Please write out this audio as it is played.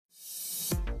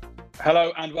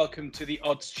Hello and welcome to the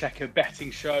Odds Checker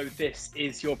Betting Show. This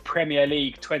is your Premier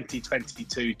League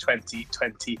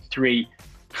 2022-2023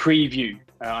 preview.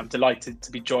 I'm delighted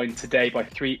to be joined today by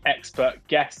three expert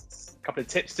guests, a couple of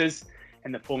tipsters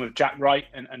in the form of Jack Wright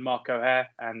and Mark O'Hare,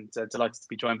 and delighted to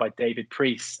be joined by David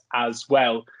Priest as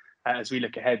well as we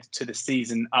look ahead to the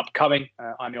season upcoming.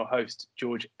 I'm your host,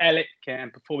 George Ellick,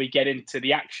 and before we get into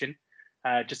the action,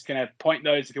 just going to point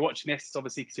those, if you're watching this,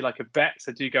 obviously because you like a bet,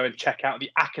 so do go and check out the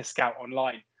Acca Scout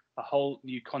online, a whole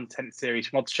new content series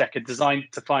from Odds Checker designed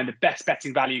to find the best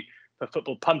betting value for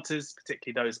football punters,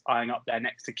 particularly those eyeing up their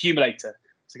next accumulator.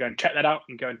 So go and check that out,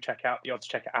 and go and check out the Odds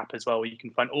Checker app as well, where you can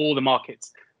find all the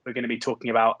markets we're going to be talking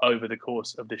about over the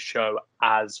course of the show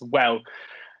as well.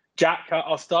 Jack,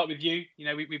 I'll start with you. You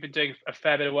know, we've been doing a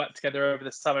fair bit of work together over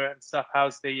the summer and stuff.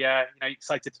 How's the,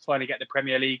 excited to finally get the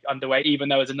Premier League underway, even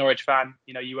though as a Norwich fan,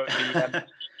 you won't be,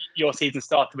 your season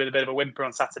started with a bit of a whimper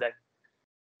on Saturday.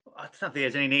 I don't think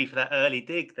there's any need for that early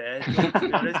dig there. To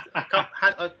be honest.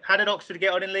 How did Oxford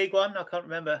get on in League One? I can't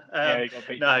remember. You got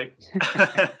beat.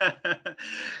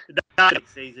 No.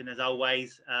 Season as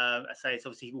always. I say it's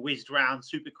obviously whizzed round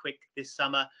super quick this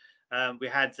summer. We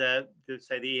had the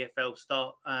EFL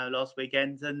start last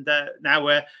weekend, and now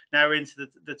we're into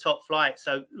the top flight.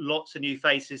 So lots of new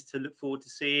faces to look forward to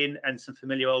seeing, and some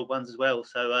familiar old ones as well.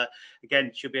 So again,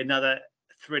 it should be another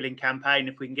thrilling campaign.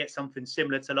 If we can get something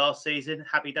similar to last season,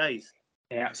 happy days.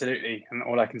 Yeah, absolutely. And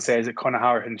all I can say is that Conor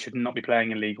Hourihane should not be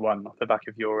playing in League One, off the back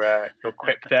of your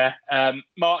quip there.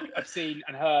 Mark, I've seen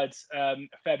and heard a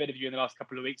fair bit of you in the last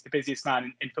couple of weeks. The busiest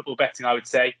man in football betting, I would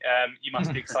say. You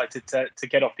must be excited to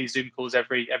get off these Zoom calls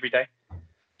every day.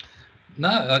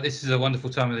 No, this is a wonderful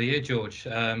time of the year, George.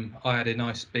 I had a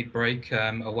nice big break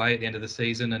away at the end of the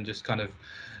season and just kind of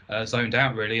zoned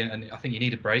out, really. And I think you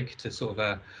need a break to sort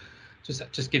of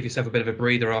just give yourself a bit of a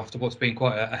breather after what's been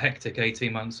quite a hectic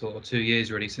 18 months or 2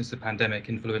 years really since the pandemic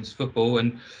influenced football.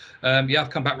 And I've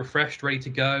come back refreshed, ready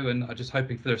to go, and I'm just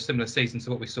hoping for a similar season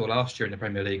to what we saw last year in the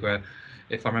Premier League, where,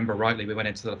 if I remember rightly, we went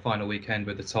into the final weekend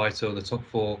with the title, the top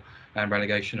four, and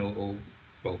relegation, or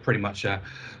pretty much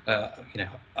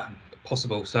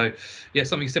possible. So yeah,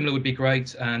 something similar would be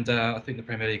great, and I think the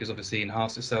Premier League has obviously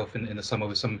enhanced itself in the summer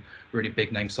with some really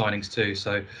big name signings too.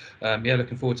 So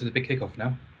looking forward to the big kickoff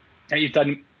now. You've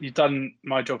done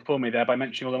my job for me there by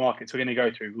mentioning all the markets we're going to go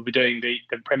through. We'll be doing the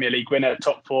Premier League winner,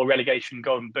 top four, relegation,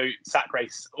 golden boot, sack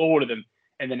race, all of them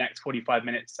in the next 45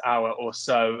 minutes, hour or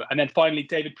so. And then finally,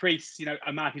 David Priest,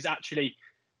 a man who's actually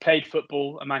played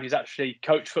football, a man who's actually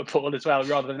coached football as well,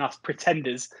 rather than us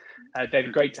pretenders.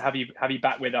 David, great to have you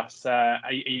back with us. Are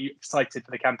you excited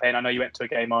for the campaign? I know you went to a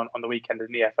game on the weekend in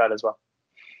the EFL as well.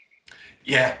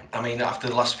 Yeah, I mean, after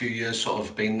the last few years sort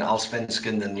of being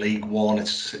Allsvenskan and League One,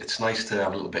 it's nice to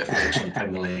have a little bit of focus on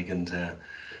Premier League and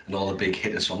all the big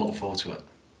hitters, so I'm looking forward to it.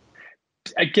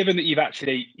 Given that you've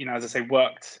actually, as I say,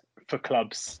 worked for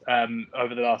clubs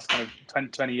over the last kind of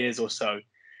 20 years or so,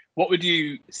 what would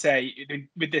you say,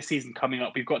 with this season coming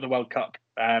up, we've got the World Cup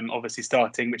obviously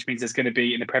starting, which means there's going to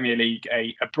be in the Premier League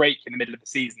a break in the middle of the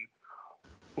season.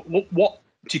 What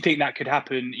do you think that could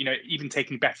happen? Even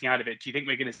taking betting out of it, do you think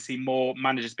we're going to see more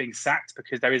managers being sacked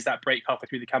because there is that break halfway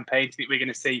through the campaign? Do you think we're going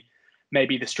to see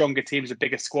maybe the stronger teams with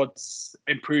bigger squads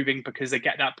improving because they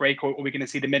get that break, or are we going to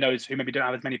see the minnows who maybe don't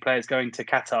have as many players going to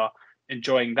Qatar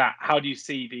enjoying that? How do you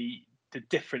see the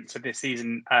difference of this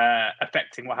season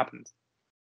affecting what happens?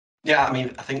 Yeah, I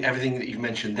mean, I think everything that you've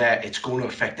mentioned there, it's going to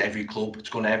affect every club.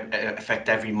 It's going to affect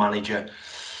every manager.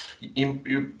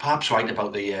 You're perhaps right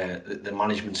about the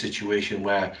management situation,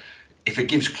 where if it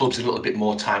gives clubs a little bit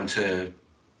more time to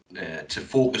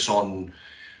focus on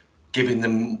giving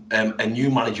them a new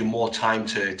manager more time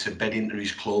to bed into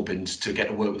his club and to get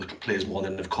to work with the players more,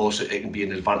 then of course it can be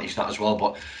an advantage that as well.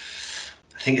 But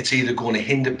I think it's either going to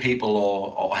hinder people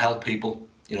or help people.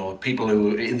 People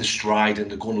who are in the stride and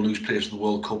they're going to lose players for the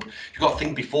World Cup. You've got to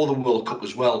think before the World Cup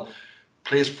as well.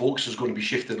 Players' focus is going to be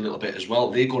shifted a little bit as well.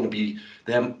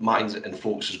 Their minds and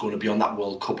focus is going to be on that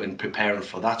World Cup and preparing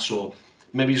for that. So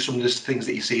maybe some of the things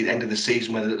that you see at the end of the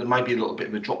season, where there might be a little bit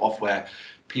of a drop off, where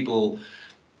people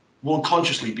won't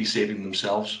consciously be saving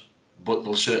themselves, but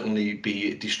they'll certainly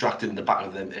be distracted in the back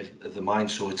of the mind.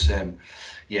 So it's going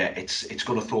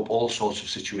to throw up all sorts of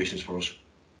situations for us.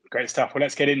 Great stuff. Well,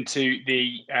 let's get into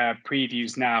the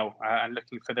previews now and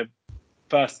looking for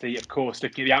firstly, of course,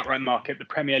 looking at the outright market, the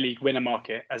Premier League winner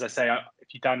market. As I say,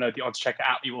 if you download the Odds Checker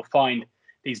app, you will find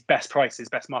these best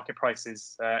market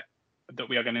prices that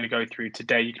we are going to go through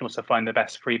today. You can also find the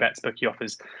best free bets, bookie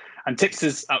offers, and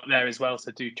tipsters up there as well,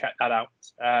 so do check that out.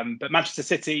 But Manchester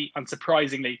City,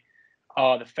 unsurprisingly,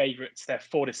 are the favourites. They're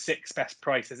 4 to 6 best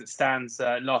price as it stands.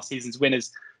 Last season's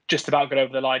winners just about got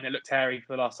over the line. It looked hairy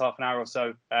for the last half an hour or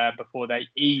so before they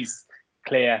eased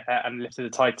clear and lifted the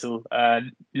title.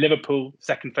 Liverpool,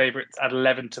 second favourites at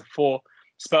 11-4.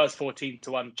 Spurs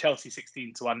 14-1. Chelsea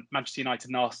 16-1. Manchester United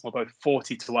and Arsenal both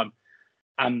 40-1.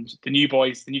 And the new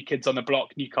boys, the new kids on the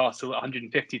block, Newcastle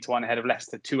 150-1 ahead of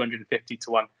Leicester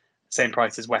 250-1. Same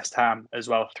price as West Ham as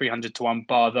well, 300-1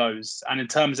 bar those. And in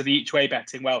terms of the each way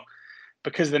betting, well,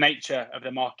 because of the nature of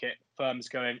the market, firms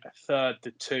going a third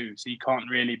to two. So you can't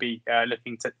really be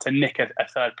looking to nick a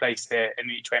third place here in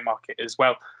the each way market as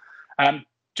well.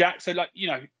 Jack, so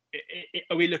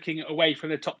are we looking away from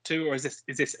the top two, or is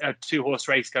this a 2-horse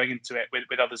race going into it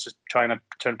with others just trying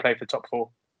to play for the top four?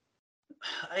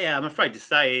 Yeah, I'm afraid to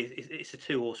say it's a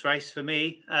 2-horse race for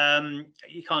me.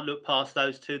 You can't look past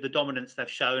those two. The dominance they've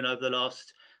shown over the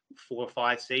last 4 or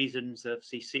 5 seasons.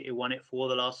 Obviously, City won it 4 of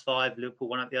the last 5. Liverpool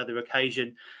won at the other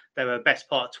occasion. They were best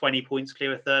part of 20 points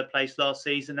clear of third place last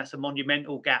season. That's a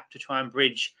monumental gap to try and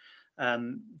bridge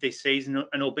this season.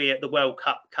 And albeit the World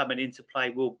Cup coming into play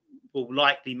will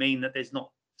likely mean that there's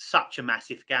not such a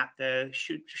massive gap. There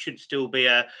should still be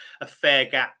a fair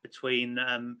gap between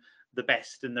the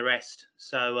best and the rest.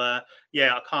 So I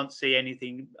can't see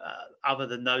anything other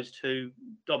than those two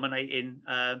dominating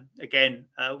again.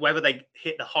 Whether they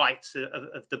hit the heights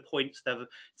of the points they've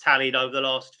tallied over the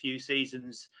last few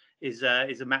seasons is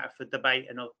a matter for debate,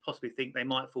 and I possibly think they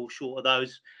might fall short of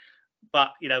those.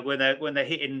 But when they're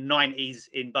hitting 90s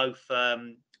in both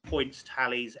points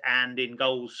tallies and in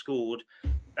goals scored,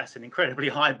 that's an incredibly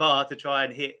high bar to try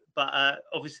and hit. But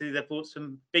obviously they've brought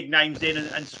some big names in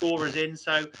and scorers in,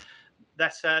 so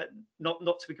that's not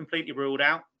to be completely ruled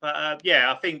out. But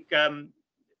I think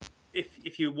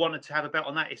if you wanted to have a bet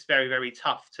on that, it's very, very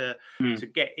tough to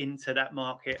get into that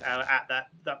market at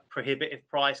that prohibitive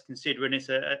price, considering it's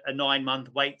a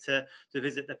 9-month wait to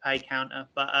visit the pay counter.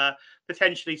 But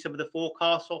potentially some of the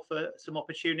forecasts offer some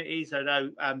opportunities. I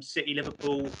know City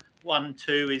Liverpool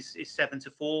 1-2 is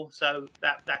 7-4, so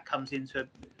that comes into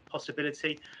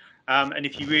possibility. And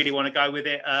if you really want to go with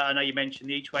it, I know you mentioned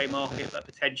the each way market, but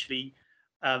potentially.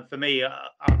 For me,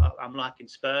 I'm liking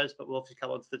Spurs, but we'll obviously come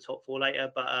on to the top 4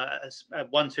 later. But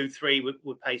 1, 2, 3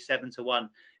 would pay 7-1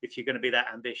 if you're going to be that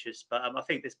ambitious. But I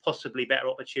think there's possibly better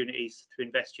opportunities to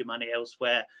invest your money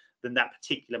elsewhere than that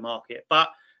particular market. But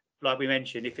like we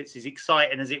mentioned, if it's as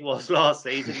exciting as it was last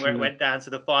season, where it went down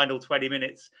to the final 20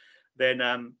 minutes, then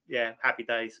happy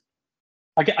days.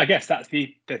 I guess that's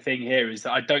the thing here, is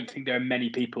that I don't think there are many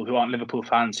people who aren't Liverpool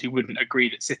fans who wouldn't agree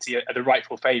that City are the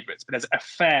rightful favourites. But there's a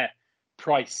fair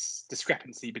price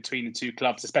discrepancy between the two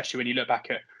clubs, especially when you look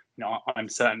back at, I'm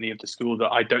certainly of the school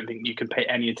that I don't think you can pay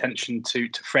any attention to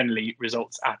friendly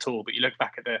results at all. But you look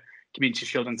back at the Community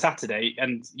Shield on Saturday,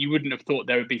 and you wouldn't have thought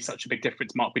there would be such a big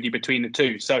difference, Mark, with you between the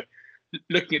two. So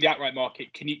looking at the outright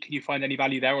market, can you find any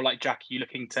value there, or like Jack, are you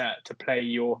looking to play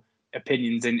your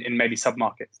opinions in maybe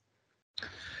sub-markets?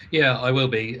 Yeah, I will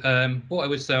be. What I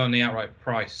would say on the outright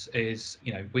price is,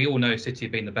 we all know City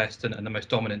have been the best and the most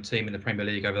dominant team in the Premier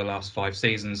League over the last 5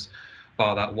 seasons,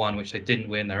 bar that one, which they didn't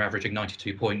win. They're averaging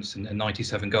 92 points and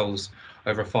 97 goals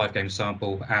over a 5-game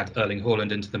sample. Add Erling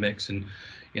Haaland into the mix, and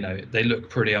they look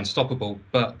pretty unstoppable.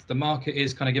 But the market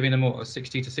is kind of giving them a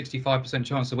 60 to 65%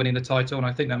 chance of winning the title, and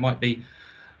I think that might be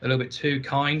a little bit too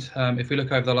kind. If we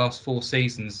look over the last 4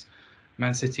 seasons,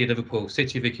 Man City and Liverpool.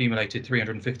 City have accumulated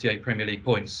 358 Premier League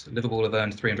points. Liverpool have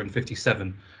earned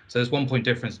 357. So there's 1 point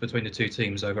difference between the two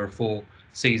teams over a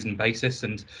 4-season basis.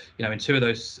 And, in 2 of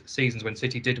those seasons when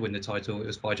City did win the title, it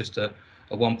was by just a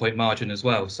 1-point margin as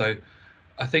well. So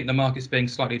I think the market's being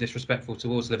slightly disrespectful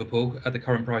towards Liverpool at the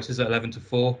current prices at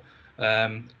 11-4.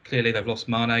 Clearly, they've lost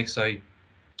Mane, so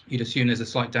you'd assume there's a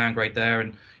slight downgrade there.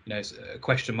 And, it's a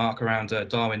question mark around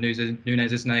Darwin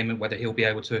Núñez's name and whether he'll be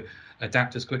able to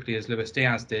adapt as quickly as Luis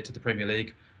Diaz did to the Premier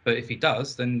League. But if he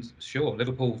does, then sure,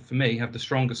 Liverpool for me have the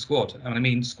strongest squad. And I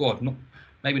mean squad,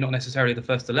 maybe not necessarily the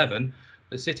first 11,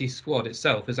 but City's squad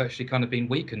itself has actually kind of been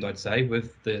weakened, I'd say,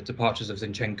 with the departures of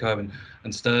Zinchenko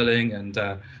and Sterling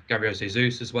and Gabriel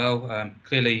Jesus as well.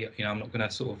 Clearly, I'm not going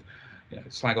to sort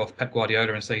of slag off Pep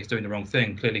Guardiola and say he's doing the wrong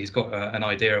thing. Clearly, he's got an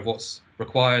idea of what's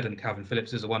required, and Calvin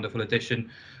Phillips is a wonderful addition.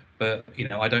 But,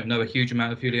 I don't know a huge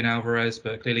amount of Julian Alvarez,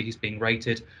 but clearly he's being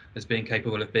rated as being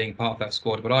capable of being part of that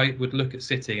squad. But I would look at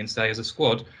City and say, as a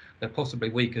squad, they're possibly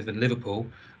weaker than Liverpool.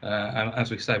 And as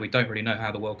we say, we don't really know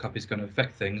how the World Cup is going to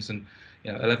affect things. And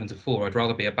 11-4, I'd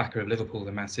rather be a backer of Liverpool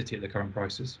than Man City at the current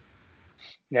prices.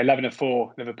 Yeah,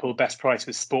 11-4, Liverpool best price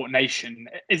with Sport Nation.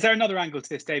 Is there another angle to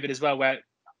this, David, as well, where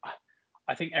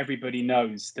I think everybody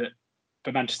knows that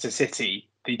for Manchester City,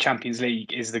 the Champions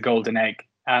League is the golden egg.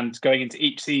 And going into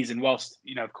each season, whilst,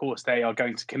 of course, they are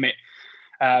going to commit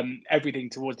everything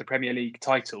towards the Premier League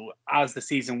title as the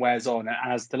season wears on, and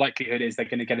as the likelihood is they're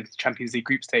going to get into the Champions League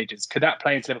group stages. Could that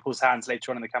play into Liverpool's hands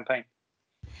later on in the campaign?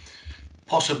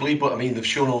 Possibly, but I mean, they've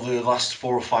shown over the last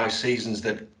 4 or 5 seasons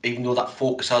that even though that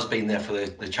focus has been there for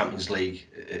the Champions League,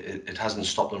 it hasn't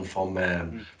stopped them from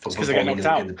performing in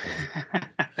the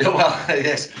well,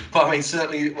 yes, but I mean,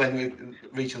 certainly when we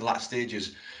reach the last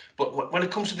stages. But when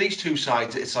it comes to these two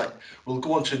sides, it's like we'll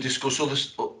go on to discuss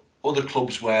other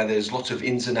clubs where there's lots of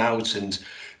ins and outs, and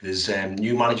there's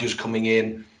new managers coming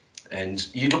in, and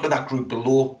you look at that group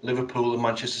below Liverpool and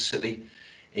Manchester City,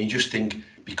 and you just think,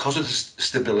 because of the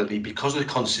stability, because of the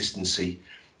consistency,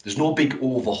 there's no big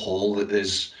overhaul.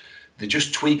 They're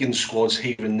just tweaking squads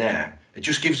here and there. It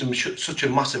just gives them such a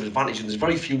massive advantage. And there's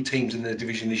very few teams in the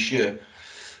division this year.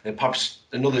 Perhaps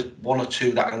another 1 or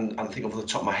 2 that I think off the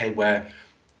top of my head where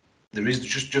there is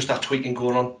just that tweaking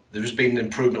going on. There has been an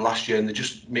improvement last year, and they're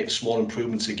just making small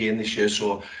improvements again this year.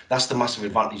 So that's the massive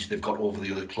advantage they've got over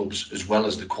the other clubs, as well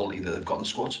as the quality that they've got in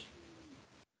squads.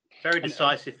 Very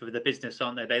decisive for the business,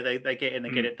 aren't they? They get in, they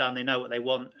get it done. They know what they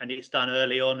want, and it's done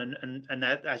early on. And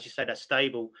that, as you say, they're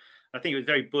stable. I think it was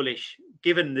very bullish,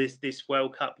 given this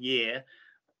World Cup year,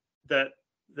 that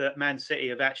Man City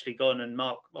have actually gone, and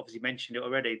Mark obviously mentioned it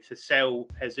already, to sell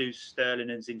Jesus, Sterling,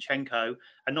 and Zinchenko,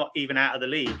 and not even out of the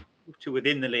league to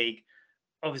within the league.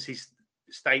 Obviously,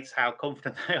 states how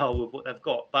confident they are with what they've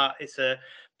got, but it's a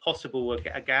possible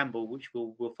a gamble, which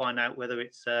we'll find out whether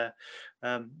it's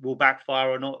will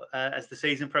backfire or not as the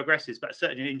season progresses. But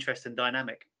certainly an interesting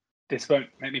dynamic. This won't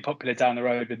make me popular down the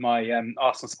road with my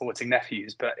Arsenal supporting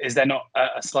nephews, but is there not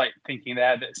a slight thinking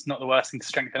there that it's not the worst thing to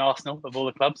strengthen Arsenal of all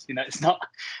the clubs? You know, it's not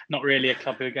really a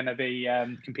club who are going to be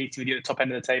competing with you at the top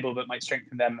end of the table, but might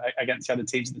strengthen them against the other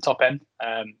teams at the top end.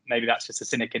 Maybe that's just a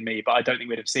cynic in me, but I don't think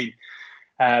we'd have seen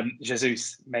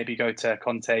Jesus maybe go to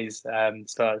Conte's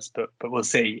Spurs, but we'll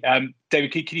see.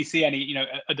 David, can you see any,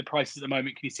 at the prices at the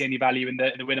moment, can you see any value in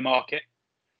the winner market?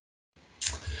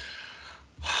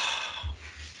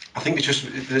 I think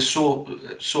they're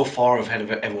so far ahead of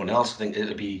everyone else. I think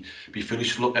it'd be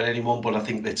foolish to look at anyone, but I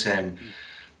think that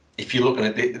if you're looking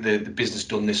at the business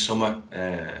done this summer,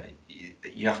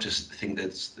 you have to think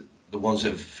that the ones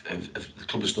that the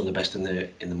club has done the best in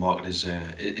the market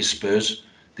is Spurs.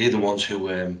 They're the ones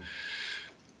who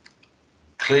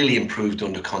clearly improved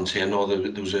under Conte. I know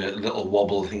there was a little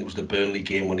wobble. I think it was the Burnley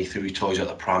game when he threw his toys at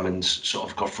the pram and sort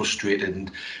of got frustrated,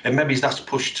 and maybe that's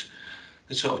pushed.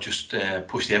 They sort of just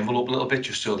push the envelope a little bit,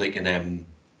 just so they can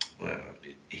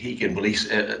he can release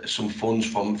some funds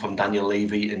from Daniel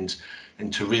Levy and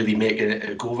to really make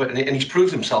a go of it. And he's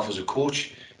proved himself as a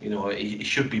coach. He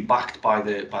should be backed by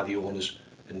the owners.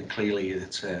 And clearly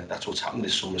that's what's happened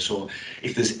this summer. So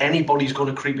if there's anybody who's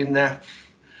going to creep in there,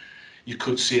 you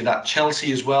could say that.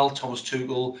 Chelsea as well, Thomas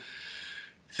Tuchel.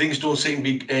 Things don't seem to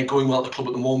be going well at the club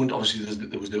at the moment. Obviously,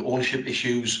 there was the ownership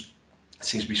issues. There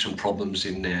seems to be some problems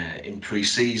in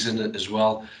pre-season as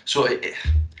well. So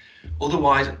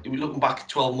otherwise, looking back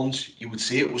 12 months, you would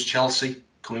say it was Chelsea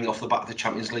coming off the back of the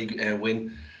Champions League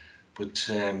win. But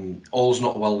all's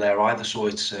not well there either. So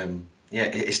it's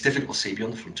difficult to see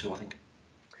beyond the front two, I think.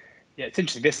 Yeah, it's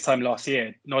interesting. This time last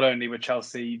year, not only were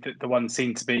Chelsea the one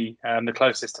seen to be the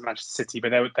closest to Manchester City,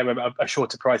 but they were a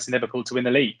shorter price in Liverpool to win the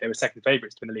league. They were second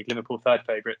favourites to win the league, Liverpool third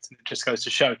favourites. And it just goes to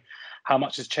show how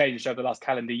much has changed over the last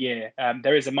calendar year.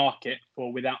 There is a market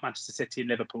for without Manchester City and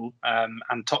Liverpool,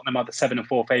 and Tottenham are the 7 and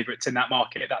 4 favourites in that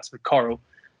market. That's with Coral.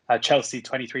 Chelsea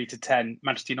 23-10,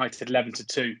 Manchester United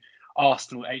 11-2,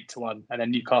 Arsenal 8-1, and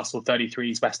then Newcastle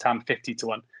 33s, West Ham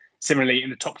 50-1. Similarly, in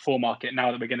the top 4 market,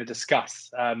 now that we're going to discuss,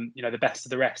 the best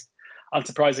of the rest,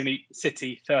 unsurprisingly,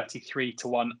 City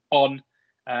 33-1 on,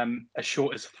 as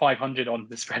short as 500 on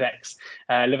the spread X.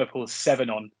 Liverpool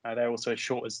 7 on. They're also as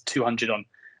short as 200 on.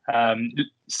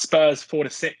 Spurs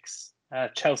 4-6.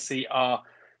 Chelsea are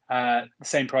the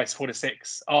same price,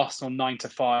 4-6. Arsenal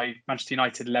 9-5. Manchester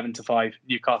United 11-5.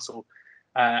 Newcastle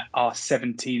are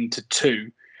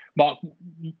 17-2. Mark,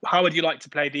 how would you like to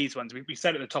play these ones? We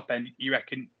said at the top end, you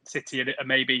reckon City are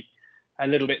maybe a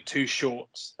little bit too short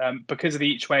because of the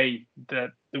each way, the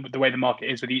way the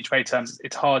market is with the each way terms.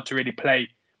 It's hard to really play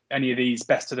any of these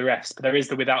best of the rest. But there is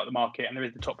the without the market and there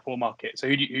is the top 4 market. So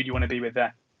who do you want to be with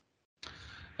there?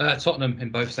 Tottenham in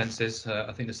both senses.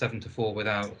 I think the 7-4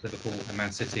 without Liverpool and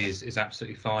Man City is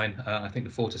absolutely fine. I think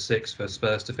the 4-6 for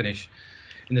Spurs to finish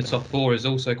in the top 4 is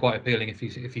also quite appealing if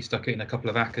you stuck it in a couple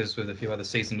of ACCAs with a few other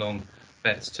season-long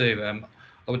bets too.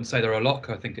 I wouldn't say they're a lock.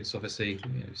 I think it's obviously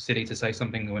silly to say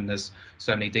something when there's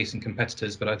so many decent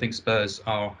competitors, but I think Spurs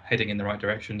are heading in the right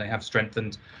direction. They have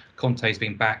strengthened. Conte's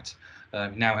been backed.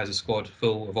 Now has a squad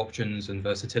full of options and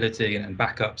versatility and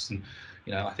backups, and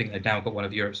I think they've now got one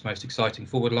of Europe's most exciting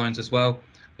forward lines as well.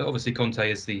 But obviously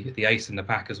Conte is the ace in the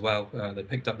pack as well. They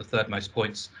picked up the third most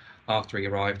points after he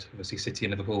arrived. Obviously City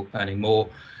and Liverpool earning more.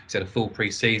 He's had a full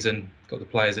pre-season, got the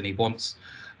players that he wants.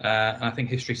 And I think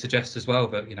history suggests as well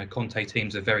that Conte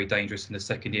teams are very dangerous in the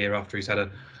second year after he's had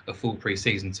a full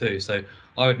pre-season too. So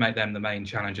I would make them the main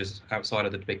challengers outside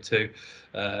of the big two.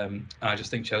 I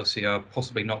just think Chelsea are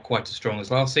possibly not quite as strong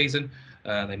as last season.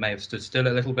 They may have stood still a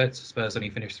little bit. Spurs only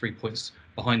finished 3 points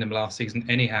behind them last season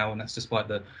anyhow, and that's despite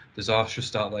the disastrous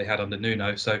start they had under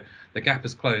Nuno. So the gap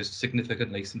has closed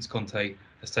significantly since Conte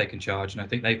has taken charge, and I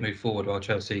think they've moved forward while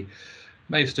Chelsea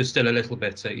may have stood still a little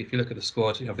bit. If you look at the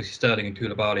squad, obviously Sterling and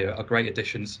Koulibaly are great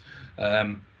additions.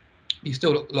 You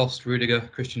still lost Rudiger,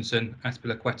 Christensen,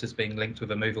 Azpilicueta's being linked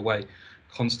with a move away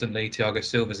constantly. Thiago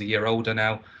Silva's a year older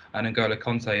now, and N'Golo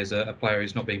Conte is a player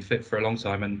who's not been fit for a long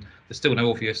time, and there's still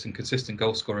no obvious and consistent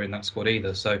goal scorer in that squad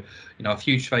either. So, a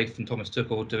huge faith in Thomas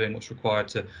Tuchel doing what's required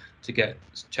to get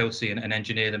Chelsea and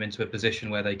engineer them into a position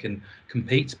where they can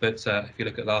compete. But if you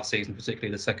look at last season,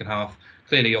 particularly the second half,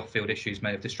 clearly off-field issues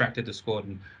may have distracted the squad,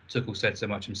 and Tuchel said so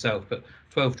much himself. But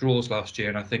 12 draws last year,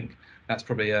 and I think that's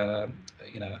probably an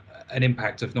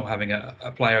impact of not having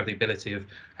a player of the ability of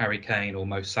Harry Kane or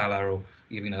Mo Salah or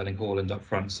even Erling Haaland up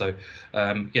front. So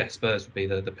Spurs would be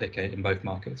the pick in both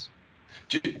markets.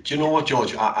 Do you know what,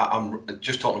 George? I'm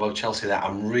just talking about Chelsea there.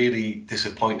 I'm really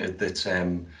disappointed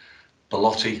that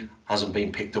Belotti hasn't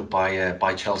been picked up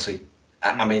by Chelsea.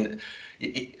 I mean,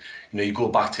 you go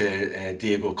back to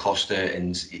Diego Costa,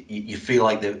 and you feel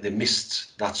like they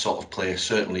missed that sort of player,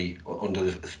 certainly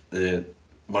under the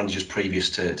managers previous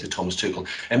to Thomas Tuchel.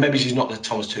 And maybe he's not the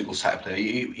Thomas Tuchel type of player.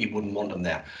 He wouldn't want him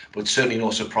there. But certainly no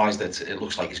surprise that it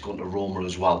looks like he's going to Roma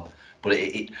as well. But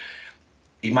he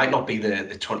might not be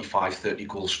the 25, 30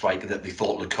 goal striker that they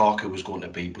thought Lukaku was going to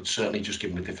be, but certainly just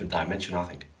give him a different dimension, I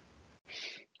think.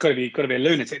 Got to be a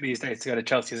lunatic these days to go to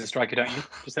Chelsea as a striker, don't you?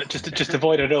 Just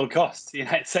avoid at all costs.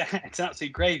 It's an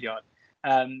absolute graveyard.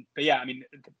 But yeah, I mean,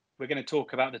 we're going to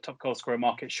talk about the top goal scorer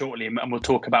market shortly, and we'll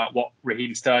talk about what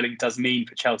Raheem Sterling does mean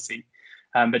for Chelsea.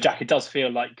 But Jack, it does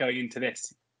feel like going into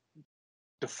this,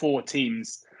 the four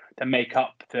teams that make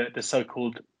up the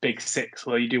so-called Big Six,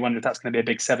 although you do wonder if that's going to be a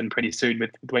Big Seven pretty soon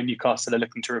with the way Newcastle are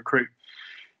looking to recruit.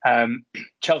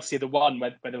 Chelsea are the one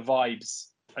where the vibes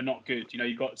are not good.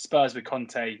 You've got Spurs with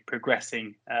Conte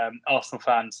progressing. Arsenal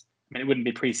fans, I mean, it wouldn't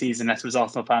be pre-season unless it was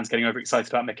Arsenal fans getting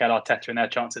overexcited about Mikel Arteta and their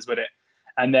chances, would it?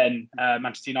 And then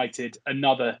Manchester United,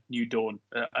 another new dawn.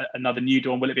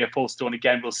 Will it be a false dawn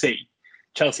again? We'll see.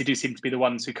 Chelsea do seem to be the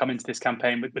ones who come into this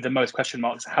campaign with the most question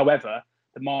marks. However,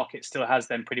 the market still has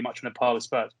them pretty much on a par with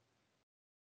Spurs.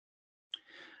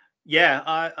 Yeah,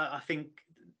 I think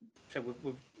so.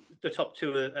 The top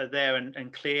two are there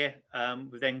and clear.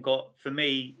 We've then got, for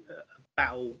me, a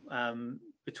battle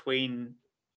between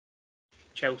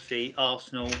Chelsea,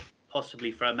 Arsenal,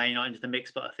 possibly throw Man United into the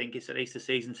mix, but I think it's at least a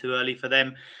season too early for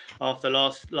them after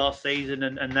last season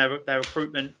and their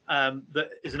recruitment. That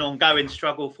is an ongoing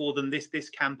struggle for them this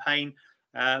campaign.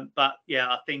 But yeah,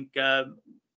 I think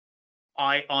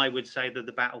I would say that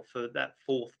the battle for that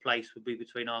fourth place would be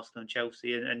between Arsenal and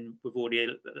Chelsea, and we've already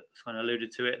kind of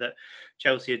alluded to it that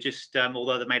Chelsea are just,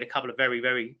 although they made a couple of very,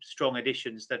 very strong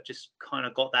additions, they've just kind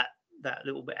of got that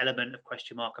little bit element of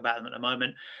question mark about them at the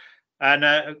moment.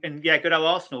 And yeah, good old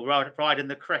Arsenal riding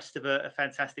the crest of a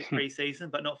fantastic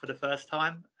pre-season, but not for the first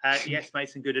time. Yes, made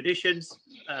some good additions,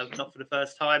 not for the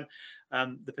first time.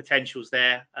 The potential's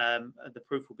there. The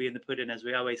proof will be in the pudding, as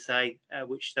we always say,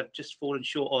 which they've just fallen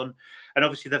short on. And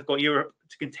obviously, they've got Europe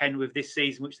to contend with this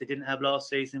season, which they didn't have last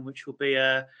season, which will be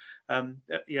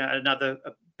another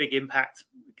big impact,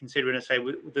 considering, I say,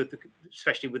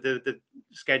 especially with the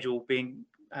schedule being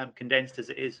condensed as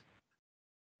it is.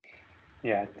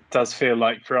 Yeah, it does feel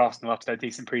like for Arsenal, after their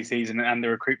decent pre-season and the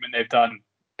recruitment they've done,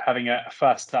 having a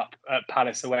first up at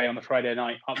Palace away on the Friday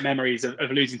night, memories of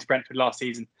losing to Brentford last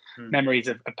season, memories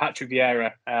of Patrick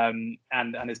Vieira and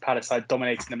his Palace side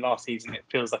dominating them last season. It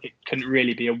feels like it couldn't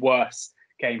really be a worse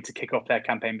game to kick off their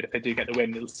campaign, but if they do get the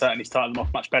win, it'll certainly start them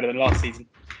off much better than last season.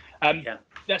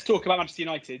 Let's talk about Manchester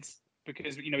United,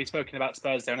 because we've spoken about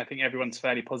Spurs there, and I think everyone's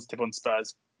fairly positive on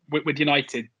Spurs. With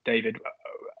United, David,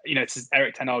 this is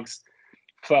Erik ten Hag's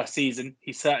first season.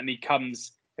 He certainly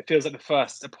comes, it feels like the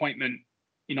first appointment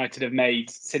United have made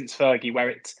since Fergie,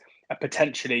 where it's a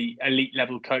potentially elite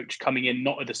level coach coming in,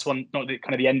 not at the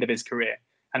kind of the end of his career,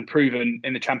 and proven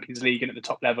in the Champions League and at the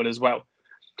top level as well.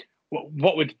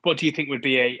 What do you think would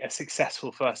be a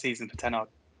successful first season for Ten Hag?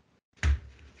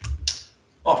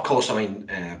 Of course, I mean,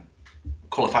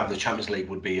 qualifying for the Champions League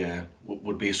would be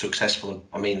a successful.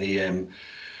 I mean,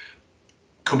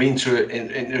 come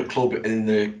into a club in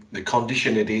the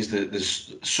condition it is, that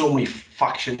there's so many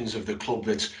factions of the club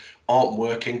that aren't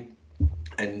working,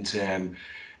 and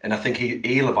I think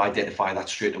he'll have identified that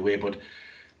straight away. But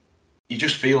you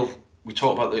just feel, we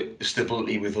talk about the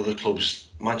stability with other clubs.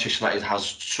 Manchester United has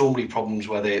so many problems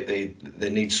where they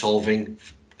need solving.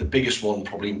 The biggest one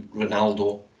probably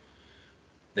Ronaldo.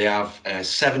 They have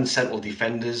 7 central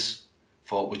defenders,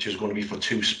 which is going to be for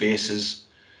 2 spaces.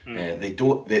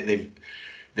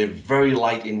 They're very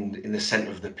light in the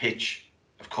centre of the pitch.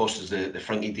 Of course, there's the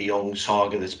Frankie de Jong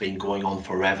saga that's been going on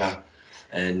forever,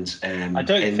 and I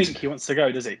don't think he wants to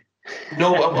go, does he?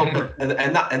 No,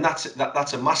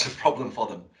 that's a massive problem for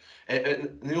them.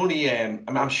 The only,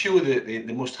 I'm sure that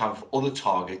they must have other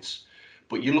targets,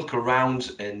 but you look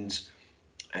around and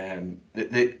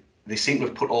they seem to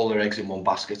have put all their eggs in one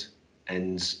basket,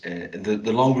 and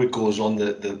the longer it goes on,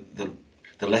 the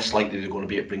less likely they're going to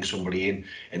be to bring somebody in,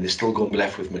 and they're still going to be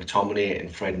left with McTominay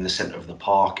and Fred in the centre of the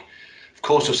park. Of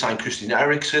course, they've signed Christian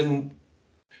Eriksen,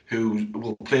 who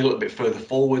will play a little bit further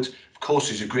forward. Of course,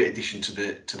 he's a great addition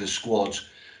to the squad.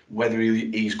 Whether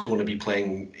he's going to be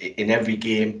playing in every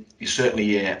game, he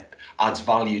certainly adds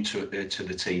value to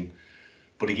the team.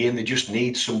 But again, they just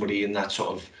need somebody in that sort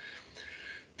of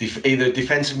either a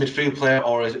defensive midfield player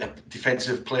or a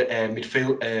defensive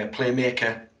midfield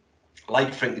playmaker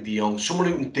like Frankie de Jong, someone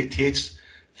who can dictate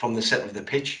from the centre of the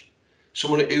pitch,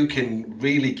 someone who can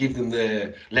really give them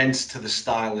the lens to the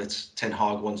style that Ten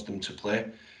Hag wants them to play.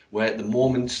 Where at the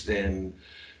moment, again,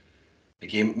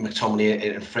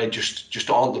 McTominay and Fred just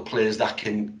aren't the players that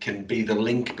can be the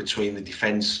link between the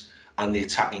defence and the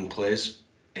attacking players.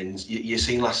 And you've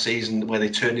seen last season where they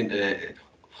turned into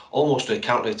almost a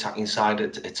counter-attacking side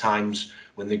at times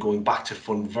when they're going back to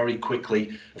front very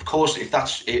quickly. Of course, if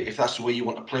that's the way you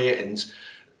want to play it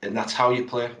and that's how you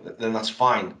play, then that's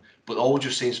fine. But there always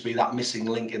just seems to be that missing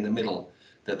link in the middle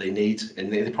that they need,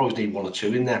 and they probably need 1 or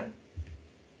 2 in there.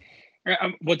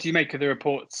 What do you make of the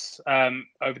reports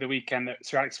over the weekend that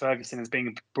Sir Alex Ferguson is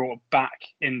being brought back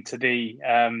into the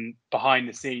behind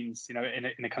the scenes, in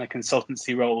a kind of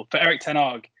consultancy role for Erik Ten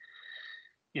Hag?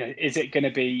 Is it going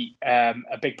to be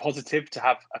a big positive to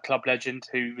have a club legend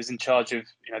who was in charge of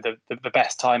the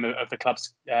best time of the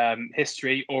club's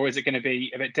history, or is it going to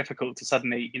be a bit difficult to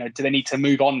suddenly, do they need to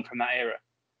move on from that era?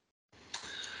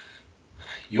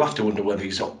 You have to wonder whether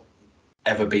he's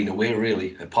ever been away,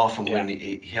 really, apart from when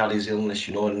he had his illness,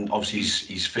 and obviously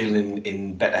he's feeling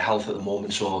in better health at the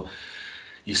moment. So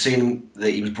you've seen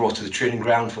that he was brought to the training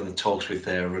ground for the talks with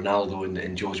Ronaldo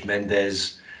and Jorge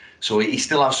Mendes. So he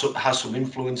still has some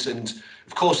influence, and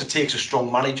of course it takes a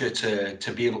strong manager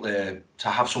to be able to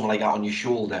have someone like that on your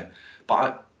shoulder.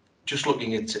 But just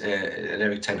looking at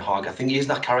Erik Ten Hag, I think he is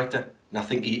that character, and I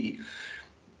think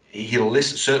he'll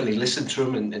certainly listen to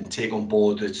him and take on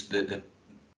board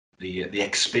the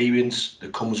experience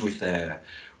that comes with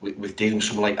dealing with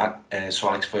someone like that, Sir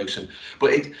Alex Ferguson.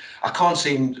 But I can't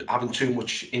see him having too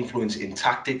much influence in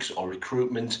tactics or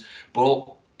recruitment, but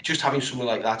just having someone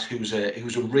like that who's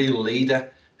a real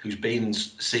leader, who's been and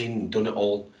seen and done it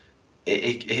all,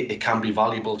 it can be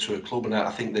valuable to a club. And I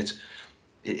think that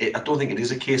I don't think it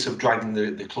is a case of dragging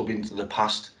the club into the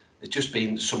past. It's just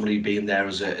been somebody being there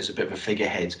as a bit of a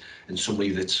figurehead, and somebody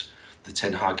that the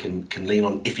Ten Hag can lean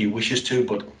on if he wishes to.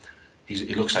 But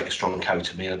he looks like a strong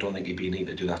character to me. I don't think he'd be needing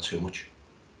to do that too much.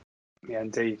 Yeah,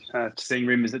 indeed. Seeing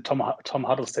rumours that Tom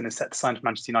Huddleston is set to sign for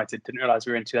Manchester United. Didn't realise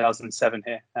we were in 2007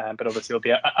 here, but obviously it'll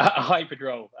be a hybrid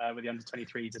role with the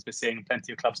under-23s, as we're seeing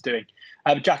plenty of clubs doing.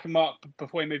 Jack and Mark,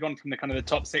 before we move on from the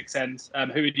top 6 ends,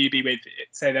 who would you be with?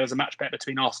 Say there was a match bet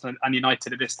between Arsenal and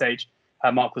United at this stage.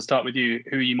 Mark, we'll start with you.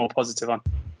 Who are you more positive on?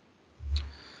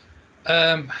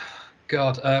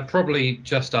 Probably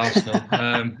just Arsenal.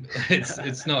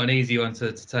 It's not an easy one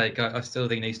to take. I still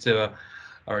think these two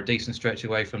are a decent stretch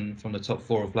away from the top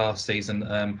 4 of last season.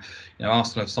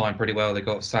 Arsenal have signed pretty well. They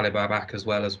got Saliba back as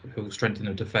well, who will strengthen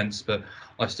the defence, but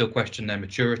I still question their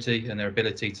maturity and their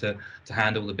ability to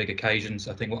handle the big occasions.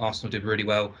 I think what Arsenal did really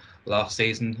well last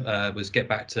season was get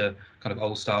back to kind of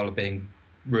old style of being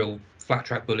real flat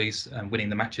track bullies and winning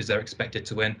the matches they're expected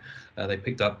to win. They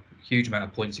picked up a huge amount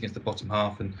of points against the bottom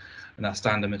half, and that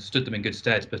stood them in good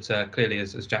stead. But clearly,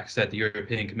 as Jack said, the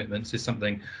European commitments is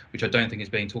something which I don't think is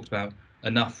being talked about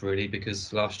enough, really,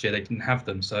 because last year they didn't have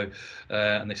them. So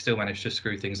and they still managed to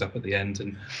screw things up at the end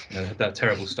and had that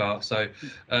terrible start. So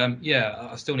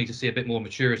I still need to see a bit more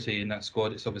maturity in that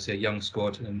squad. It's obviously a young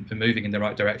squad and moving in the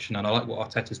right direction, and I like what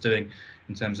Arteta's doing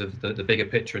in terms of the bigger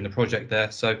picture and the project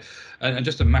there. So and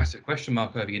just a massive question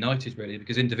mark over United, really,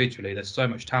 because individually there's so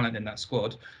much talent in that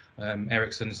squad.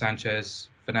 Eriksen, Sanchez,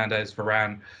 Fernandes,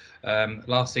 Varane,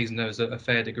 Last season there was a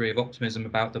fair degree of optimism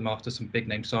about them after some big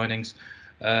name signings,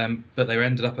 but they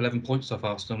ended up 11 points off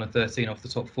Arsenal and 13 off the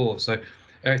top four. So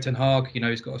Erik ten Hag,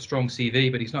 he's got a strong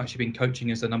CV, but he's not actually been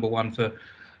coaching as the number one for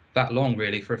that long,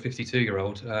 really, for a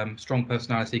 52-year-old. Strong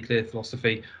personality, clear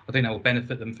philosophy. I think that will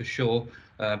benefit them for sure.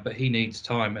 But he needs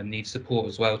time and needs support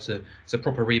as well. It's a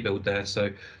proper rebuild there.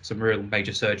 So some real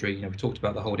major surgery. We talked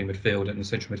about the holding midfield and the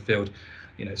central midfield.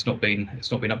 It's not been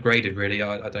upgraded really.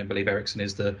 I don't believe Eriksen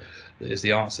is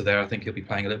the answer there. I think he'll be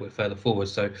playing a little bit further forward.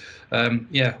 So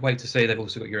wait to see. They've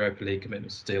also got Europa League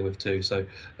commitments to deal with too. So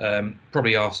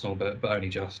probably Arsenal, but only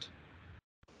just.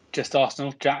 Just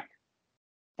Arsenal, Jack.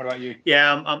 What about you?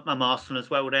 Yeah, I'm Arsenal as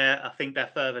well there. I think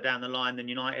they're further down the line than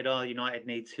United are. United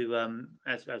need to,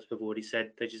 as we've already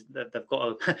said, they've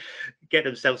got to get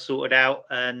themselves sorted out,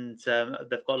 and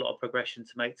they've got a lot of progression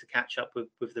to make to catch up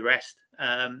with the rest.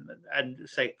 And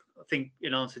say, I think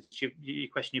in answer to your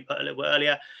question you put a little bit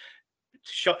earlier,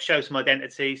 to show some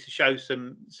identity, to show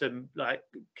some like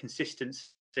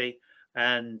consistency,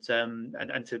 and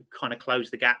to kind of close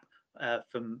the gap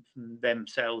from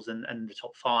themselves and the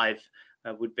top five.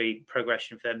 Would be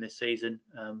progression for them this season,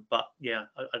 but yeah,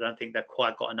 I don't think they've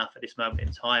quite got enough at this moment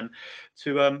in time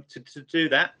to do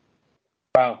that.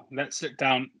 Well, let's look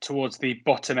down towards the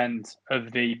bottom end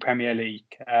of the Premier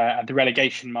League, at the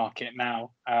relegation market now.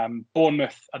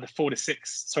 Bournemouth are the 4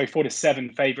 to 7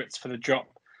 favourites for the drop.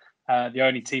 The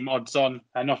only team odds on.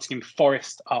 Nottingham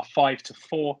Forest are 5 to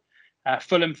 4.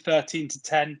 Fulham 13 to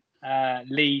 10.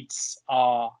 Leeds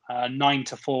are 9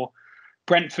 to 4.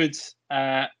 Brentford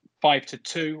 5 to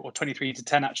 2 or 23 to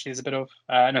 10 actually is a bit of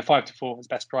 5 to 4 is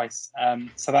best price.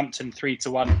 Southampton 3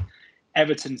 to 1,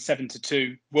 Everton 7 to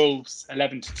 2, Wolves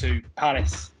 11 to 2,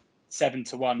 Palace 7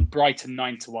 to 1, Brighton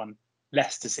 9 to 1,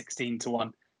 Leicester 16 to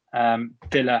 1,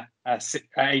 Villa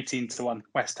 18 to 1,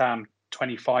 West Ham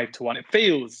 25 to 1. It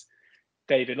feels,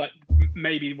 David, like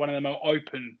maybe one of the more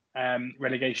open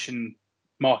relegation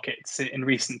markets in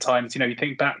recent times. You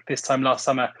think back this time last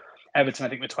summer, Everton, I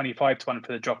think, were 25 to 1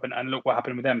 for the drop, and look what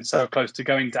happened with them, so close to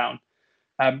going down.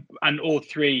 And all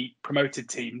three promoted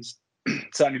teams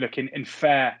certainly look in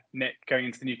fair nick going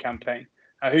into the new campaign.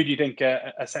 Who do you think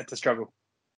are set to struggle?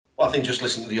 Well, I think just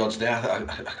listen to the odds there. I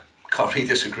can't really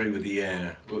disagree with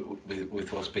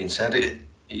with what's been said.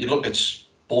 You look at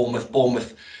Bournemouth.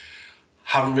 Bournemouth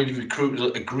haven't really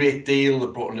recruited a great deal.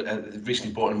 They've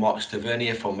recently brought in Marcus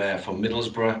Tavernier from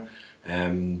Middlesbrough.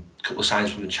 A couple of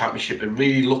signs from the Championship. It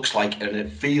really looks like, and it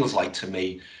feels like to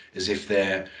me, as if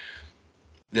they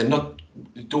don't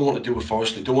want to do a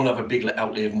Forest. They don't want to have a big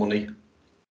outlay of money.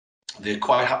 They're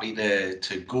quite happy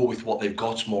to go with what they've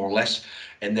got, more or less.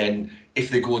 And then if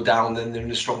they go down, then they're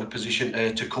in a stronger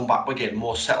position to come back again,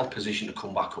 more settled position to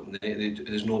come back up. And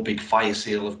there's no big fire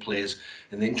sale of players,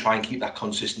 and they can try and keep that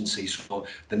consistency. So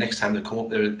the next time they come up,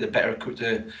 they're better equipped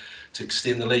to stay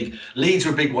in the league. Leeds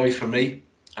are a big worry for me.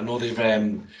 I know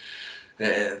they've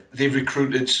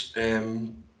recruited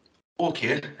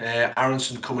okay.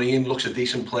 Aronson coming in looks a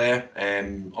decent player.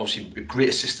 Obviously, a great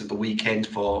assist at the weekend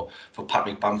for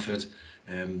Patrick Bamford,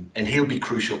 and he'll be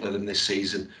crucial to them this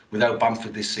season. Without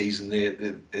Bamford this season,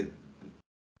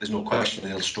 there's no question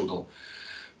they'll struggle.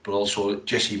 But also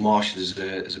Jesse Marsch is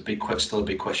still a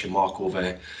big question mark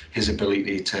over his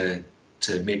ability to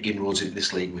make inroads into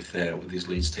this league with his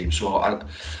Leeds team. So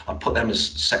I'd put them as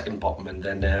second bottom, and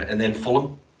then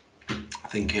Fulham. I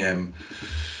think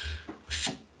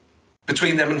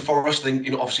between them and Forest, I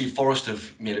think obviously Forest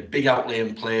have made a big outlay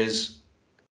in players.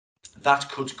 That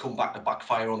could come back to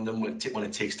backfire on them when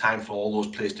it takes time for all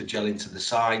those players to gel into the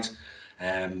side.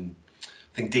 I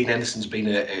think Dean Henderson's been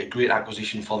a great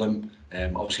acquisition for them.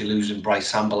 Obviously losing Bryce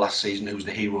Samba last season, who was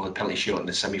the hero of the penalty shot in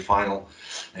the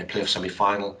playoff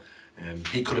semi-final.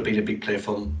 He could have been a big player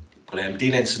for them, but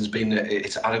Dean Henderson's been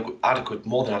it's adequate,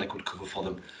 more than adequate cover for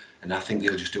them, and I think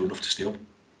they'll just do enough to stay up.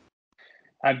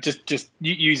 Just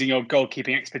using your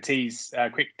goalkeeping expertise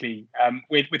quickly,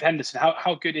 with Henderson,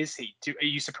 how good is he? Are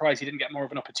you surprised he didn't get more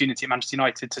of an opportunity at Manchester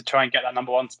United to try and get that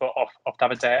number one spot off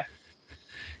David De Gea?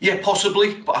 Yeah,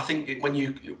 possibly, but I think when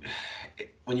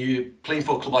you're playing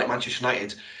for a club like Manchester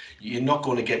United, you're not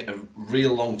going to get a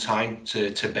real long time to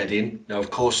bed in. Now,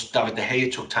 of course, David De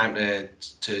Gea took time to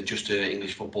adjust to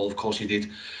English football. Of course, he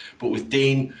did. But with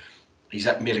Dean, he's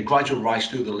made a gradual rise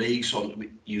through the league, so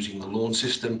using the loan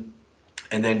system.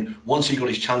 And then once he got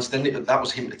his chance, then that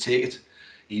was him to take it.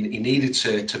 He needed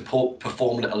to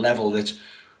perform at a level that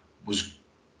was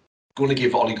going to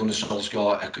give Ole Gunnar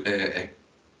Solskjaer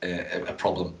a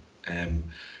problem. David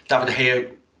De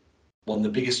Gea, one of the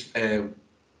biggest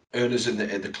earners in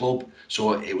the club,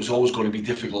 so it was always going to be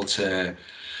difficult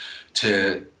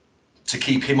to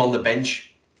keep him on the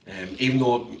bench. Even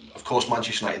though, of course,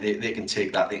 Manchester United they can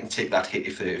take that hit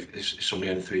if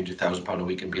somebody earning £300,000 a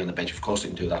week and be on the bench. Of course, they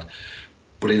can do that.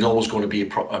 But it's always going to be a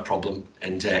problem,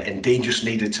 and Dean just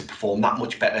needed to perform that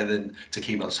much better than to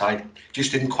keep it outside.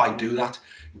 Just didn't quite do that.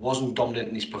 He wasn't dominant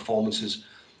in his performances,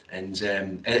 and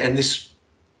this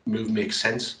move makes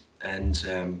sense.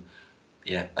 And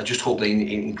yeah, I just hope they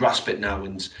can grasp it now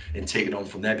and take it on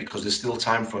from there, because there's still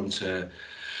time for him to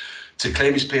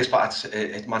claim his place back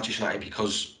at Manchester United.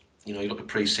 Because you look at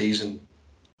pre-season,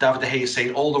 David De Gea is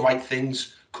saying all the right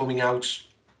things, coming out,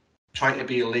 trying to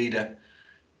be a leader,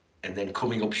 and then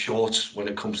coming up short when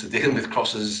it comes to dealing with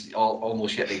crosses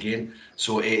almost yet again.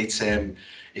 So it's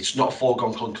not a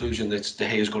foregone conclusion that De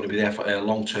Gea is going to be there for a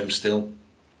long term still.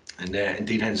 And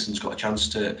indeed, Henderson's got a chance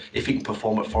to, if he can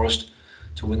perform at Forest,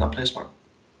 to win that place back.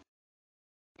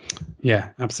 Yeah,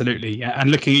 absolutely. Yeah.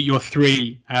 And looking at your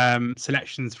three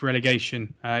selections for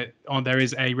relegation, there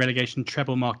is a relegation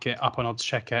treble market up on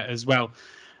Oddschecker as well.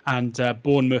 And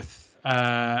Bournemouth,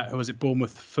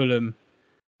 Bournemouth, Fulham,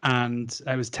 and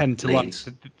it was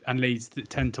 10-1, and Leeds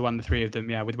 10-1, the three of them,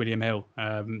 with William Hill,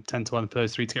 10-1 for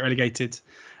those three to get relegated.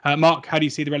 Mark, how do you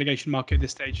see the relegation market at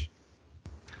this stage?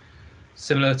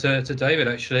 Similar to David,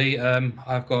 actually.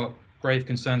 I've got grave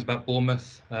concerns about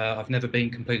Bournemouth. I've never been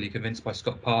completely convinced by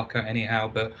Scott Parker anyhow,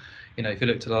 but if you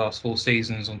look to the last 4